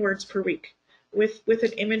 learning words per week with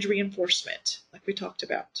an image reinforcement, like we talked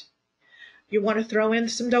about. You want to throw in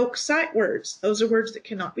some dope sight words. Those are words that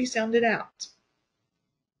cannot be sounded out.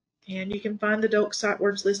 And you can find the dope sight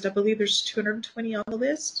words list. I believe there's 220 on the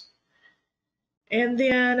list. And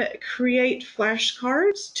then create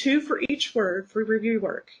flashcards, 2 for each word for review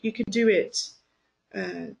work. You can do it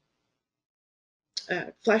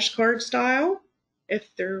flashcard style,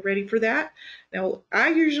 if they're ready for that. Now, I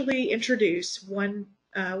usually introduce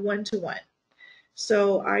one-to-one.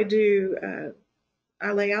 So I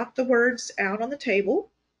lay out the words out on the table,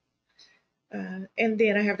 and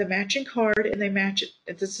then I have the matching card, and they match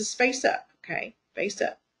it. This is face up, okay? Face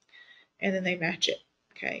up. And then they match it,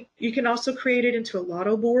 okay? You can also create it into a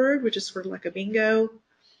lotto board, which is sort of like a bingo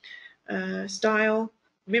style,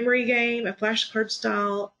 memory game, a flashcard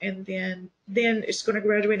style, and then it's going to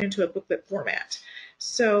graduate into a booklet format.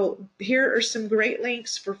 So here are some great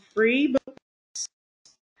links for free books.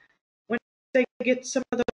 Once they get some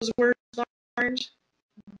of those words learned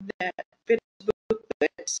that fit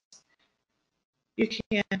booklets, you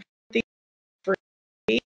can think free.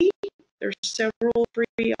 There's several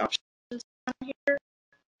free options on here,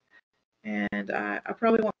 and I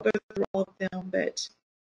probably won't go through all of them, but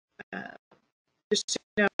just so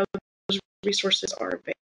you know, those resources are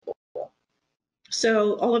available.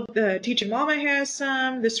 So all of the Teaching Mama has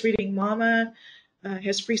some. This Reading Mama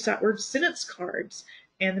has free sight word sentence cards,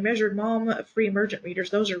 and the Measured Mama free emergent readers.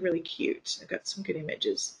 Those are really cute. They've got some good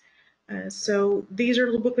images. So these are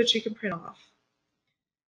little booklets you can print off,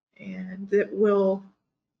 and that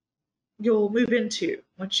you'll move into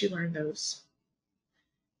once you learn those.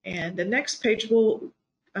 And the next page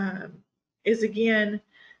is again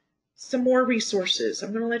some more resources.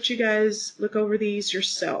 I'm going to let you guys look over these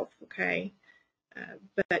yourself, okay?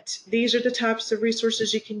 But these are the types of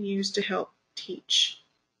resources you can use to help teach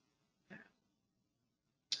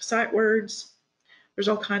sight words. There's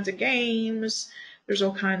all kinds of games. There's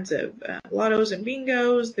all kinds of lottos and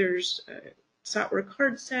bingos. There's sight word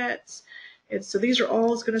card sets. And so these are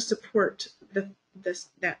all going to support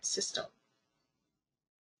that system.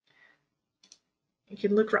 You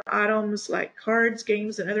can look for items like cards,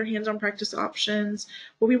 games, and other hands-on practice options.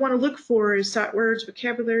 What we want to look for is sight words,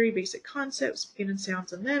 vocabulary, basic concepts, beginning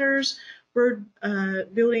sounds and letters, word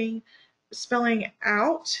building, spelling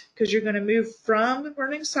out, because you're going to move from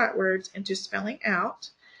learning sight words into spelling out,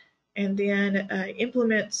 and then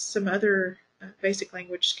implement some other basic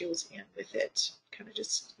language skills in with it. Kind of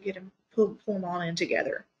just get them, pull them all in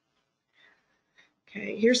together.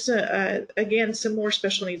 Okay, here's again some more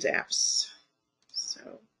special needs apps.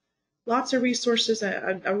 So lots of resources.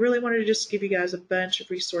 I really wanted to just give you guys a bunch of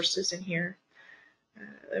resources in here.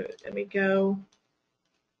 Let me go.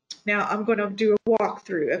 Now I'm going to do a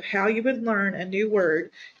walkthrough of how you would learn a new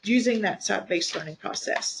word using that sight-based learning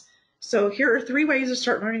process. So here are 3 ways to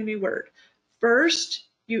start learning a new word. First,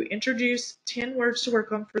 you introduce 10 words to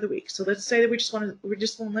work on for the week. So let's say that we just want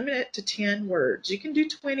to limit it to 10 words. You can do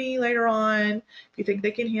 20 later on if you think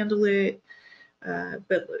they can handle it.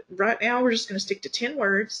 But right now we're just going to stick to 10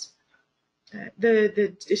 words.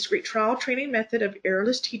 The discrete trial training method of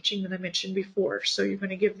errorless teaching that I mentioned before. So you're going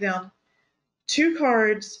to give them 2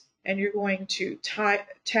 cards and you're going to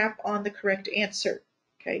tap on the correct answer.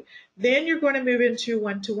 Okay. Then you're going to move into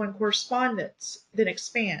one-to-one correspondence, then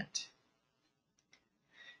expand.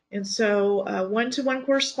 And so one-to-one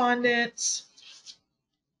correspondence,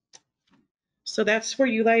 so that's where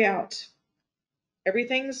you lay out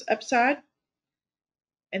everything's upside,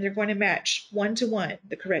 and they're going to match one-to-one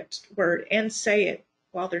the correct word and say it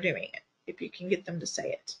while they're doing it, if you can get them to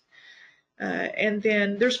say it. And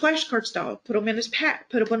then there's flashcard style. Put them in a pack,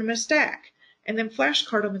 put them in a stack, and then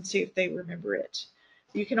flashcard them and see if they remember it.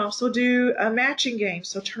 You can also do a matching game,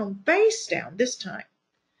 so turn them face down this time,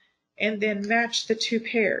 and then match the 2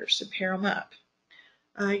 pairs and pair them up.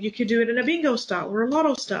 You could do it in a bingo style or a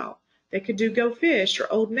lotto style. They could do Go Fish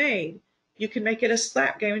or Old Maid. You can make it a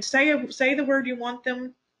slap game and say the word you want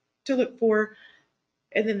them to look for,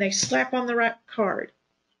 and then they slap on the right card.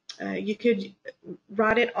 You could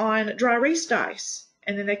write it on dry erase dice,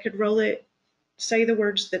 and then they could roll it, say the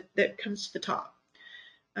words that comes to the top.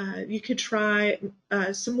 You could try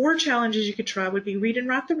some more challenges. You could try would be read and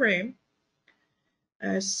write the room.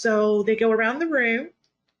 So they go around the room,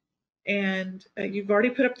 and you've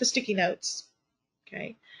already put up the sticky notes,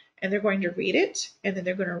 okay? And they're going to read it, and then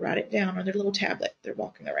they're going to write it down on their little tablet they're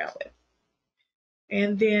walking around with.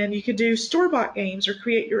 And then you could do store-bought games or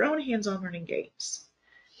create your own hands-on learning games.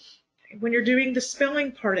 When you're doing the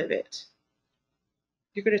spelling part of it,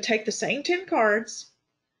 you're going to take the same 10 cards,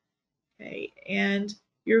 okay, and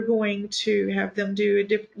you're going to have them do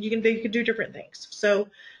they could do different things. So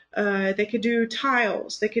they could do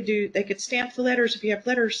tiles. They could stamp the letters if you have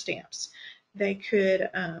letter stamps. They could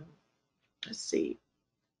let's see,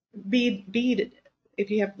 bead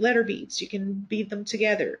if you have letter beads. You can bead them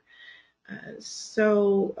together.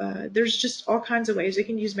 So there's just all kinds of ways. They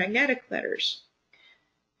can use magnetic letters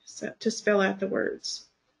to spell out the words,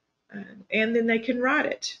 and then they can write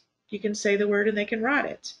it. You can say the word and they can write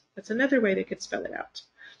it. That's another way they could spell it out.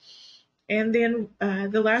 And then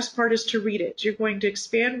the last part is to read it. You're going to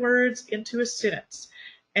expand words into a sentence,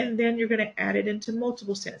 and then you're going to add it into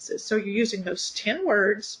multiple sentences. So you're using those 10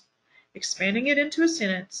 words, expanding it into a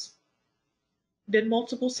sentence, then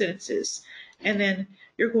multiple sentences, and then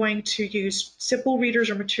you're going to use simple readers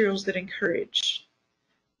or materials that encourage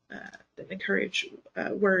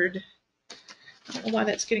word. I don't know why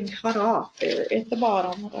that's getting cut off there at the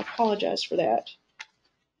bottom. I apologize for that.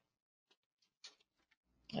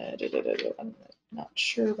 I'm not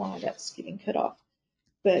sure why that's getting cut off,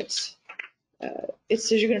 but it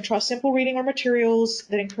says you're going to try simple reading or materials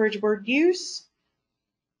that encourage word use,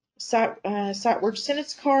 sight word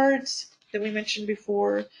sentence cards that we mentioned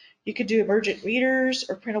before. You could do emergent readers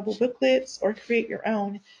or printable booklets, or create your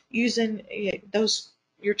own using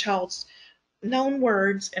your child's known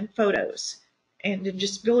words and photos, and then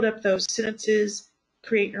just build up those sentences,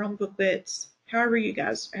 create your own booklets, however you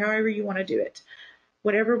want to do it,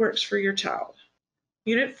 whatever works for your child.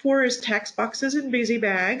 Unit 4 is tax boxes and busy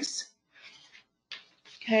bags.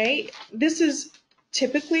 Okay, this is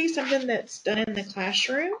typically something that's done in the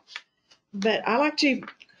classroom, but I like to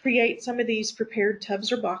create some of these prepared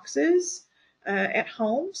tubs or boxes at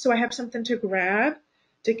home, so I have something to grab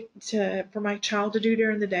for my child to do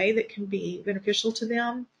during the day that can be beneficial to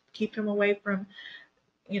them, keep them away from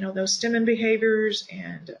those stemming behaviors,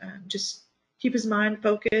 and just keep his mind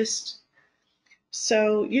focused.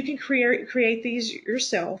 So you can create these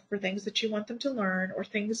yourself for things that you want them to learn or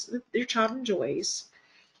things that your child enjoys.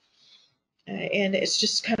 And it's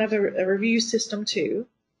just kind of a review system too.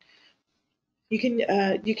 You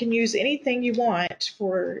can use anything you want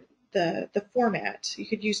for the format. You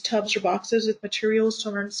could use tubs or boxes with materials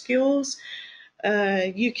to learn skills.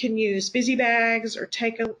 You can use busy bags or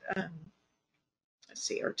take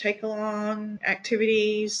along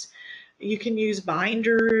activities. You can use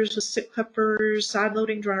binders with zip clippers,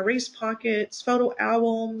 side-loading dry erase pockets, photo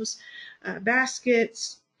albums,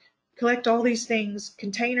 baskets. Collect all these things: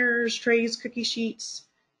 containers, trays, cookie sheets,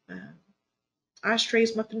 ice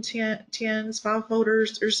trays, muffin tins, file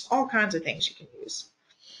folders. There's all kinds of things you can use.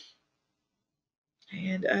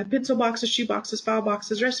 And pencil boxes, shoe boxes, file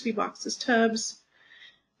boxes, recipe boxes, tubs.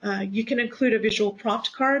 You can include a visual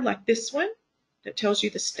prompt card like this one that tells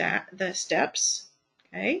you the steps.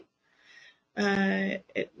 Okay.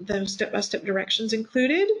 Those step-by-step directions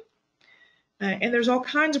included. And there's all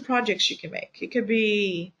kinds of projects you can make. It could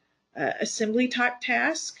be assembly type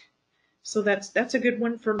task. So that's a good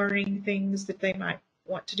one for learning things that they might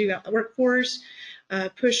want to do out in the workforce.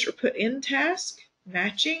 Push or put in task,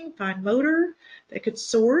 matching, fine motor. They could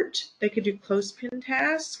sort. They could do clothespin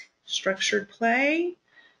task, structured play.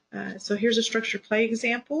 So here's a structured play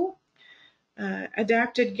example.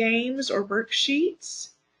 Adapted games or worksheets.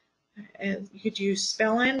 And you could use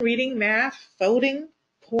spelling, reading, math, folding,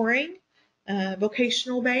 pouring,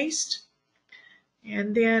 vocational based.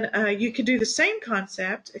 And then you could do the same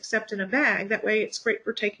concept except in a bag. That way it's great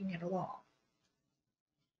for taking it along.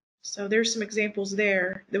 So there's some examples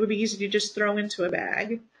there that would be easy to just throw into a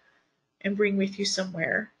bag and bring with you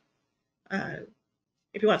somewhere.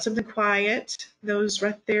 If you want something quiet, those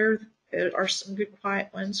right there are some good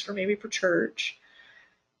quiet ones for maybe for church.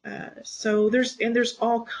 So there's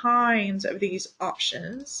all kinds of these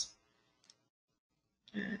options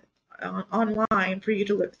online for you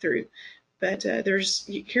to look through. But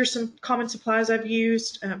here's some common supplies I've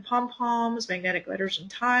used: pom-poms, magnetic letters and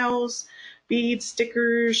tiles, beads,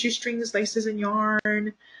 stickers, shoestrings, laces and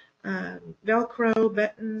yarn, Velcro,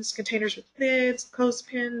 buttons, containers with lids,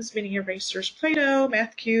 clothespins, mini erasers, Play-Doh,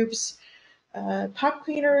 math cubes, pipe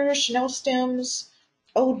cleaners, Chanel stems,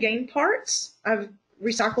 old game parts. I've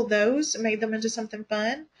recycled those and made them into something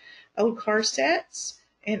fun, old car sets,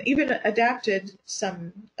 and even adapted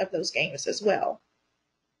some of those games as well.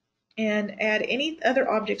 And add any other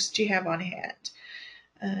objects that you have on hand.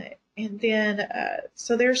 And then,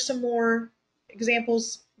 so there's some more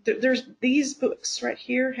examples. There's these books right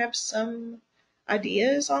here have some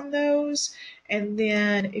ideas on those. And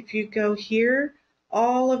then if you go here,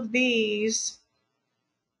 all of these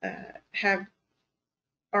are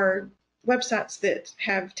websites that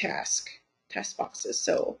have task boxes.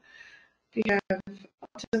 So if you have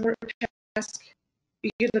autism work task,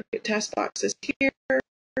 you can look at task boxes here.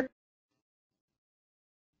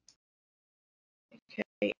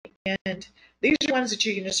 Okay, and these are ones that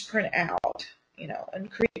you can just print out, and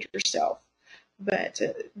create yourself. But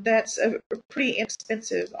that's a pretty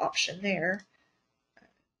inexpensive option there,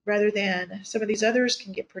 rather than some of these others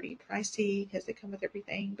can get pretty pricey because they come with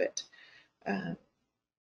everything. But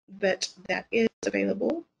that is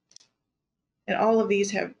available. And all of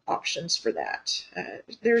these have options for that.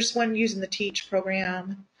 There's one using the Teach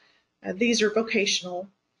program. These are vocational.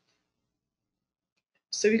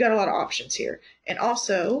 So you've got a lot of options here. And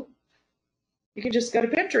also, you can just go to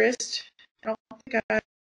Pinterest. I don't think I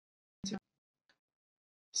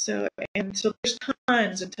So there's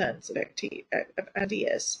tons and tons of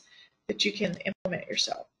ideas that you can implement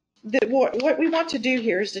yourself. What we want to do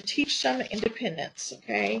here is to teach some independence,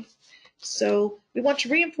 okay? So we want to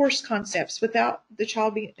reinforce concepts without the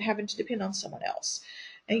child having to depend on someone else.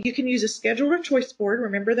 And you can use a schedule or choice board,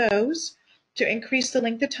 remember those, to increase the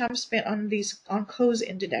length of time spent on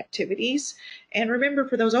close-ended activities. And remember,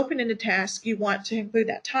 for those open-ended tasks, you want to include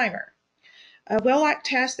that timer. A well-liked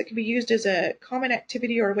task that can be used as a common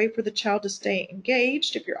activity or a way for the child to stay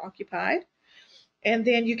engaged if you're occupied. And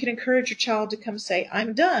then you can encourage your child to come say,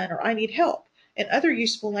 I'm done, or I need help, and other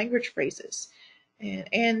useful language phrases.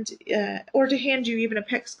 Or to hand you even a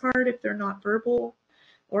PEX card if they're not verbal,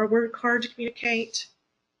 or a word card to communicate.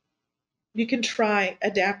 You can try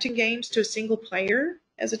adapting games to a single player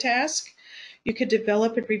as a task. You could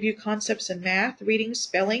develop and review concepts in math, reading,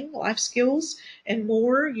 spelling, life skills, and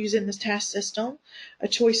more using this task system, a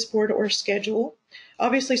choice board, or a schedule.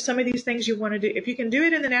 Obviously, some of these things you want to do, if you can do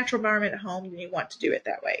it in the natural environment at home, then you want to do it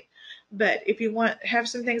that way. But if you have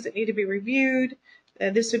some things that need to be reviewed,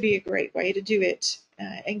 this would be a great way to do it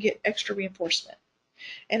and get extra reinforcement.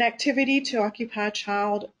 An activity to occupy a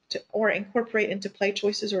child or incorporate into play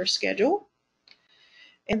choices or a schedule.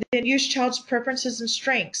 And then use child's preferences and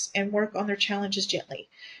strengths and work on their challenges gently.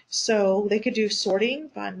 So they could do sorting,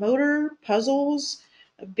 fine motor, puzzles,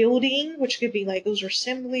 building, which could be Legos or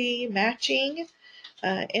assembly, matching.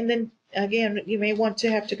 And then, again, you may want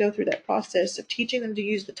to have to go through that process of teaching them to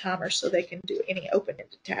use the timer so they can do any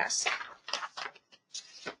open-ended tasks.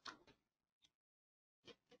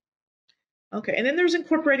 Okay, and then there's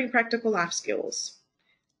incorporating practical life skills.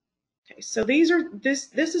 Okay, so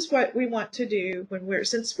this is what we want to do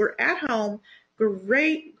since we're at home.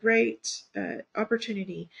 Great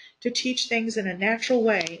opportunity to teach things in a natural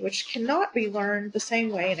way, which cannot be learned the same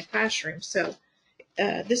way in a classroom. So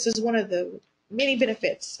this is one of the many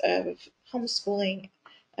benefits of homeschooling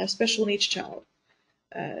a special needs child.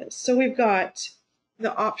 So we've got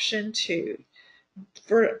the option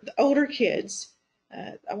for the older kids.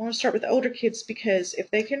 I want to start with the older kids because if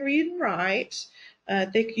they can read and write,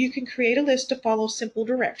 you can create a list to follow simple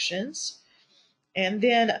directions. And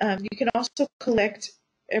then you can also collect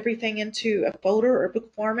everything into a folder or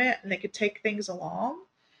book format, and they could take things along.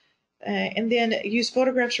 And then use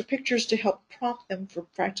photographs or pictures to help prompt them for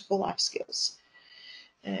practical life skills.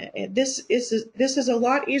 And this is a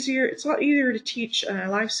lot easier. It's a lot easier to teach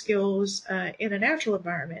life skills in a natural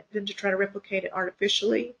environment than to try to replicate it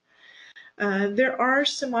artificially. There are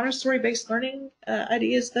some Montessori-based learning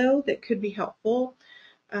ideas, though, that could be helpful.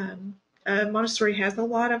 Montessori has a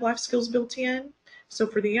lot of life skills built in, so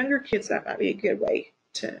for the younger kids, that might be a good way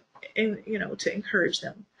to encourage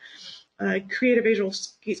them. Create a visual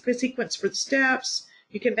sequence for the steps.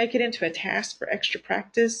 You can make it into a task for extra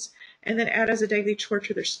practice, and then add as a daily chore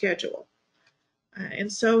to their schedule.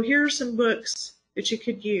 And so here are some books that you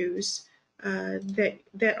could use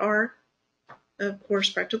that are, of course,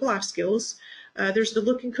 practical life skills. There's the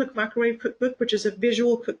Look and Cook Microwave Cookbook, which is a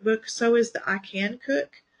visual cookbook. So is the I Can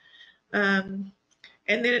Cook. And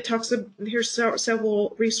then it talks about, here's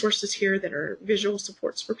several resources here that are visual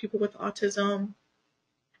supports for people with autism.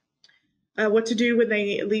 What to do when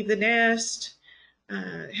they leave the nest.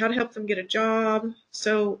 How to help them get a job.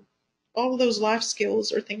 So all of those life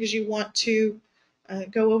skills are things you want to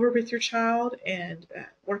go over with your child and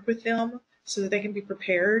work with them so that they can be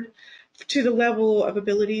prepared to the level of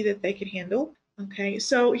ability that they can handle. Okay,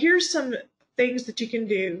 so here's some things that you can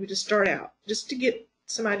do to start out, just to get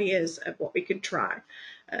some ideas of what we could try.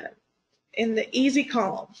 In the easy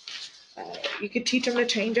column, you could teach them to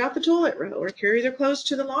change out the toilet roll or carry their clothes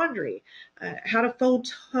to the laundry, how to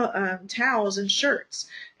fold towels and shirts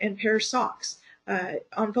and pair socks.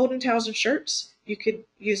 On folding towels and shirts, you could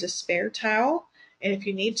use a spare towel, and if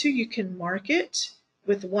you need to, you can mark it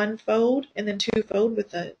with one fold and then two fold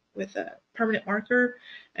with a permanent marker,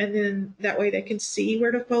 and then that way they can see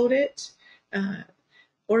where to fold it.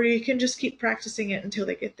 Or you can just keep practicing it until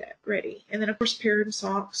they get that ready. And then, of course, paired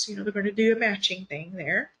socks, they're going to do a matching thing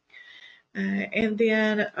there. And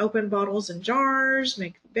then open bottles and jars,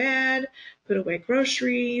 make the bed, put away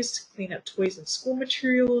groceries, clean up toys and school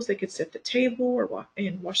materials. They could set the table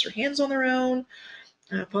and wash their hands on their own,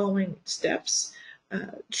 following steps.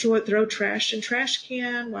 Throw trash in trash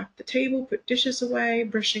can, wipe the table, put dishes away,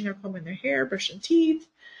 brushing or combing their hair, brushing teeth.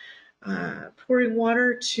 pouring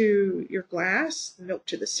water to your glass, milk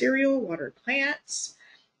to the cereal, water plants.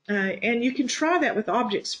 And you can try that with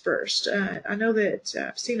objects first. I know that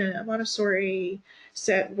I've seen a Montessori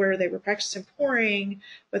set where they were practicing pouring,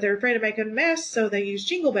 but they're afraid of making a mess, so they use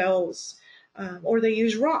jingle bells, or they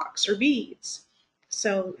use rocks or beads.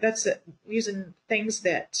 So that's using things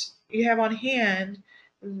that you have on hand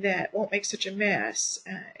that won't make such a mess,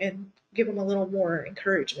 and give them a little more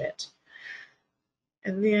encouragement.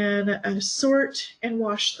 And then sort and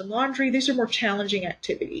wash the laundry. These are more challenging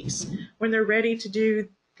activities. When they're ready to do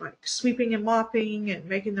like sweeping and mopping and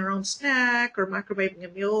making their own snack or microwaving a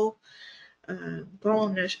meal,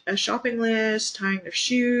 following a shopping list, tying their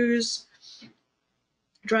shoes,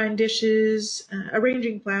 drying dishes,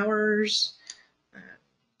 arranging flowers,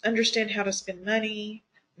 understand how to spend money,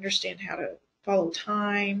 understand how to follow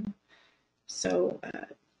time. So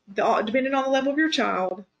depending on the level of your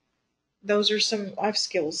child, those are some life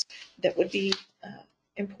skills that would be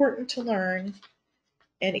important to learn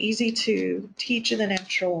and easy to teach in the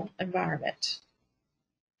natural environment.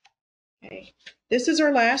 Okay, this is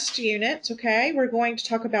our last unit. Okay, we're going to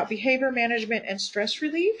talk about behavior management and stress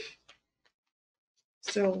relief.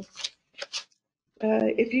 So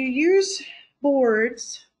if you use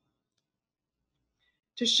boards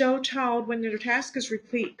to show a child when their task is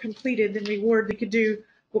completed, then reward, we could do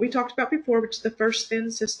what we talked about before, which is the first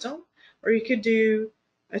then system, or you could do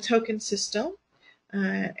a token system,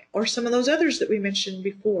 or some of those others that we mentioned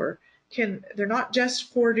before. They're not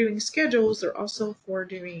just for doing schedules, they're also for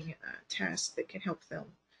doing tasks that can help them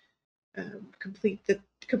complete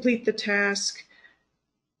the task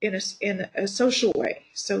in a social way,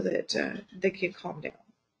 so that they can calm down.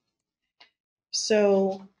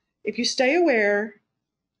 So if you stay aware,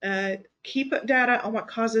 keep data on what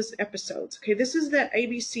causes episodes. Okay, this is that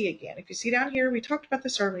ABC again. If you see down here, we talked about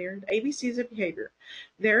this earlier, the ABCs of behavior.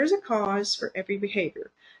 There is a cause for every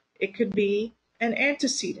behavior. It could be an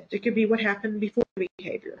antecedent. It could be what happened before the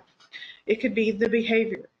behavior. It could be the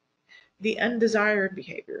behavior, the undesired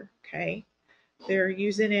behavior. Okay, they're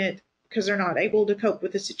using it because they're not able to cope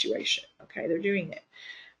with the situation. Okay, they're doing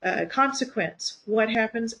it. Consequence, what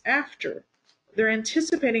happens after. They're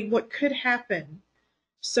anticipating what could happen.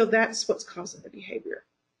 So that's what's causing the behavior.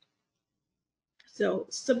 So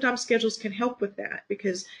sometimes schedules can help with that,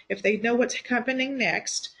 because if they know what's happening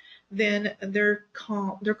next, then they're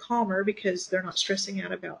calmer, because they're not stressing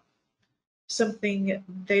out about something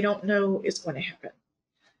they don't know is going to happen,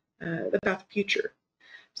 about the future.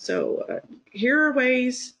 So here are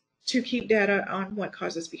ways to keep data on what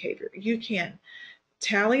causes behavior. You can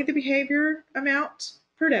tally the behavior amount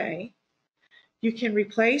per day. You can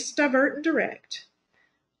replace, divert, and direct.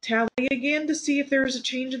 Tally again to see if there is a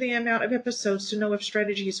change in the amount of episodes to know if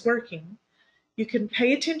strategy is working. You can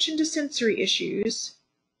pay attention to sensory issues.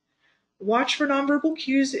 Watch for nonverbal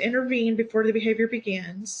cues that intervene before the behavior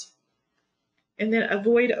begins. And then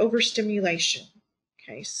avoid overstimulation.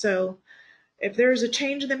 Okay, so if there is a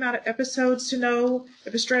change in the amount of episodes to know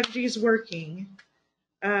if a strategy is working,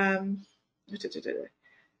 I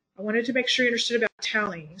wanted to make sure you understood about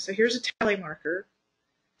tallying. So here's a tally marker.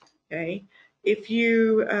 Okay, if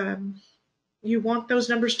you want those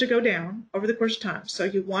numbers to go down over the course of time. So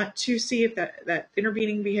you want to see if that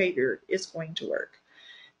intervening behavior is going to work.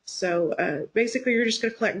 So basically, you're just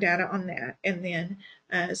going to collect data on that, and then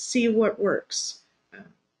see what works.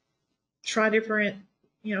 Try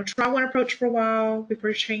one approach for a while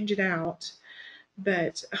before you change it out.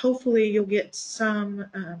 But hopefully you'll get some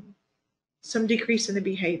decrease in the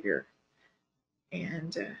behavior,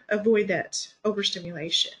 and avoid that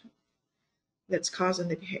overstimulation that's causing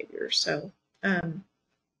the behavior. So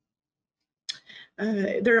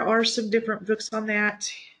there are some different books on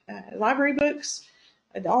that, library books.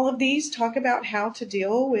 And all of these talk about how to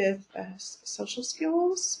deal with social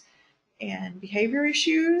skills and behavior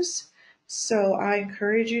issues. So I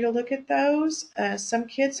encourage you to look at those. Some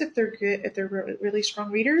kids, if they're really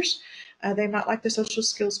strong readers, they might like the social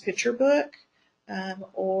skills picture book,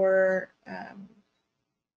 or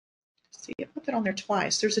see, I put that on there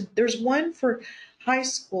twice. There's one for high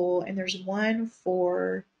school, and there's one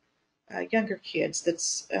for younger kids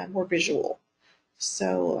that's more visual.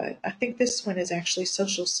 So I think this one is actually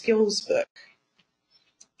social skills book,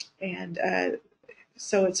 and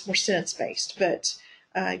so it's more sentence based. But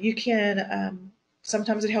you can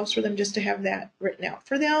sometimes it helps for them just to have that written out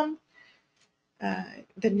for them.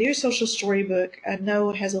 The new social story book, I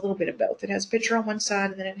know, has a little bit of both. It has a picture on one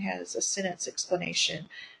side, and then it has a sentence explanation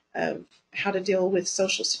of how to deal with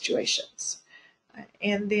social situations.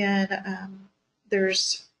 And then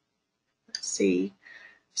there's, let's see,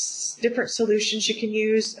 different solutions you can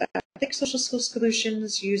use. I think Social Skills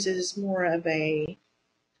Solutions uses more of a,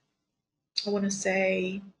 I want to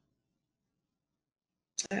say,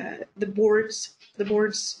 the boards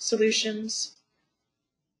solutions.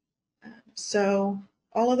 So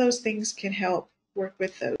all of those things can help work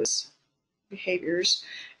with those behaviors.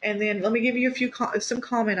 And then let me give you some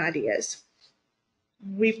common ideas.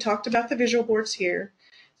 We've talked about the visual boards here.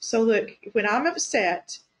 So look, when I'm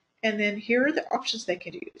upset, and then here are the options they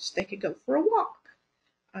could use. They could go for a walk.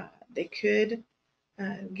 They could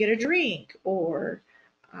get a drink, or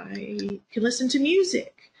I could listen to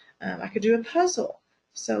music. I could do a puzzle.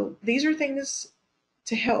 So these are things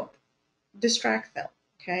to help distract them,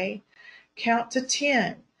 okay? Count to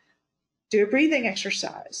 10. Do a breathing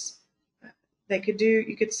exercise.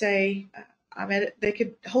 You could say, they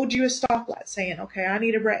could hold you a stoplight saying, okay, I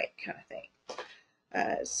need a break, kind of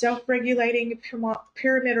thing. Self-regulating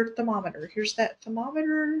pyramid or thermometer. Here's that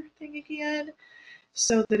thermometer thing again.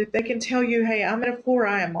 So that if they can tell you, hey, I'm at a 4,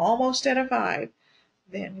 I am almost at a 5,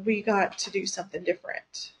 then we got to do something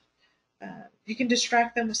different. You can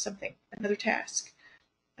distract them with something, another task.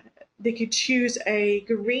 They could choose a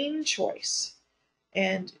green choice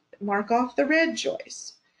and mark off the red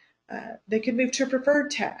choice. They could move to a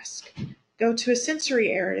preferred task, go to a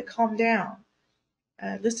sensory area to calm down,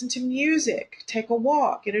 listen to music, take a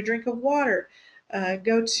walk, get a drink of water,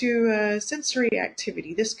 go to a sensory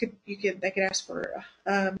activity. They could ask for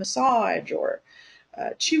a massage or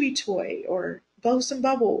a chewy toy or blow some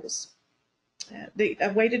bubbles.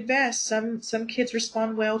 A weighted vest. Some kids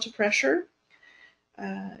respond well to pressure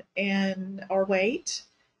or weight.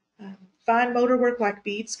 Fine motor work like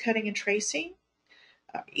beads, cutting, and tracing.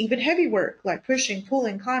 Even heavy work like pushing,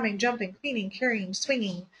 pulling, climbing, jumping, cleaning, carrying,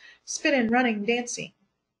 swinging, spinning, running, dancing.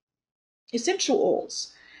 Essential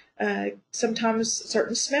oils. Sometimes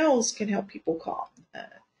certain smells can help people calm. I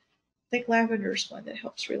think lavender is one that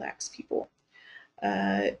helps relax people.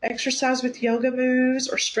 Exercise with yoga moves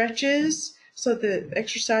or stretches. So the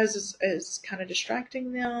exercise is kind of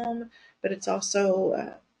distracting them, but it's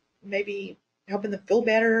also maybe helping them feel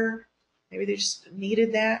better. Maybe they just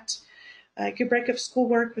needed that. You could break up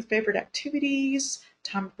schoolwork with favorite activities,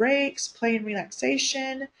 time breaks, play and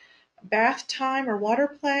relaxation, bath time or water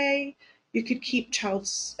play. You could keep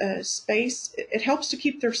child's space. It helps to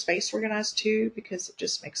keep their space organized too, because it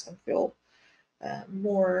just makes them feel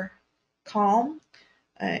more calm.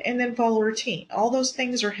 And then follow a routine. All those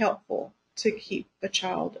things are helpful to keep the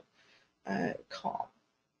child calm.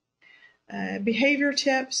 Behavior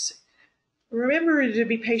tips. Remember to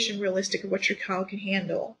be patient and realistic of what your child can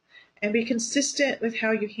handle, and be consistent with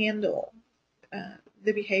how you handle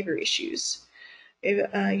the behavior issues.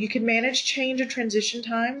 You can manage change and transition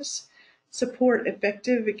times, support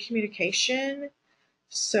effective communication.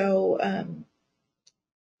 So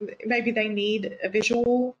maybe they need a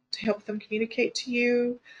visual to help them communicate to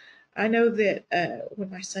you. I know that when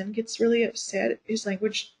my son gets really upset, his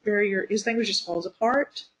language just falls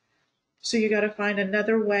apart. So you got to find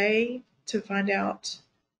another way to find out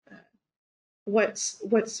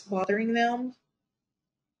what's bothering them.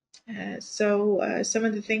 So some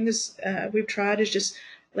of the things we've tried is just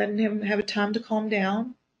letting him have a time to calm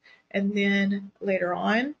down, and then later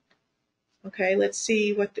on, okay, let's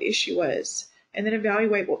see what the issue was, and then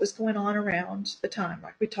evaluate what was going on around the time,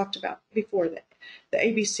 like we talked about before, the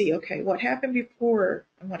ABC. Okay, what happened before,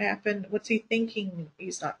 and what's he thinking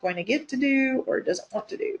he's not going to get to do or doesn't want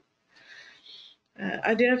to do.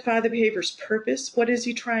 Identify the behavior's purpose. What is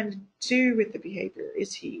he trying to do with the behavior?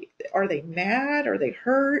 Are they mad? Are they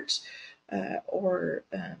hurt? Or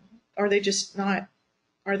are they just not,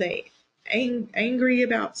 are they angry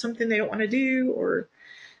about something they don't want to do, or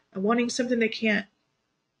wanting something they can't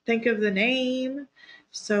think of the name?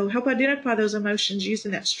 So help identify those emotions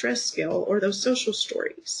using that stress scale or those social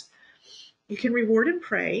stories. You can reward and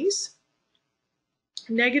praise.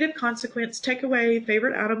 Negative consequence, take away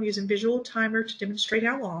favorite item using visual timer to demonstrate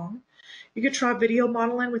how long. You could try video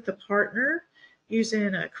modeling with the partner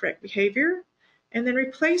using a correct behavior, and then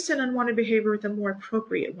replace an unwanted behavior with a more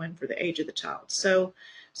appropriate one for the age of the child. So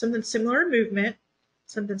something similar in movement,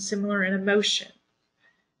 something similar in emotion.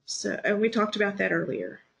 So, and we talked about that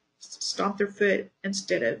earlier. Stomp their foot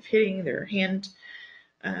instead of hitting their hand,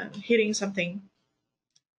 hitting something.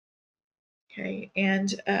 Okay,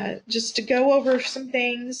 and just to go over some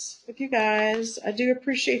things with you guys, I do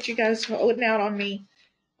appreciate you guys holding out on me.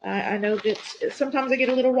 I know that sometimes I get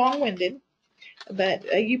a little long-winded,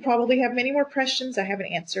 but you probably have many more questions I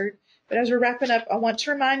haven't answered. But as we're wrapping up, I want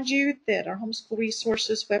to remind you that our homeschool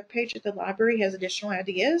resources webpage at the library has additional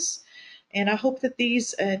ideas And I hope that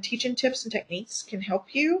these teaching tips and techniques can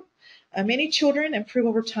help you. Many children improve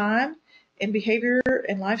over time in behavior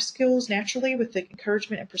and life skills naturally with the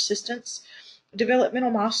encouragement and persistence.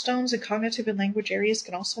 Developmental milestones in cognitive and language areas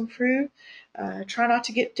can also improve. Try not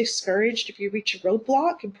to get discouraged if you reach a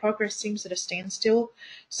roadblock and progress seems at a standstill.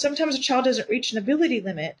 Sometimes a child doesn't reach an ability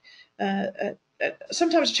limit.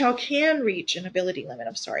 Sometimes a child can reach an ability limit,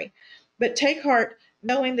 but take heart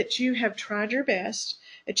knowing that you have tried your best.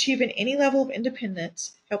 Achieving any level of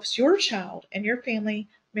independence helps your child and your family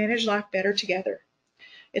manage life better together.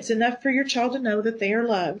 It's enough for your child to know that they are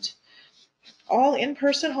loved. All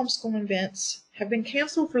in-person homeschooling events have been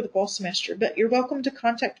canceled for the fall semester, but you're welcome to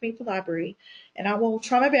contact me at the library, and I will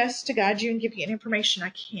try my best to guide you and give you any information I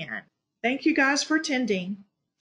can. Thank you guys for attending.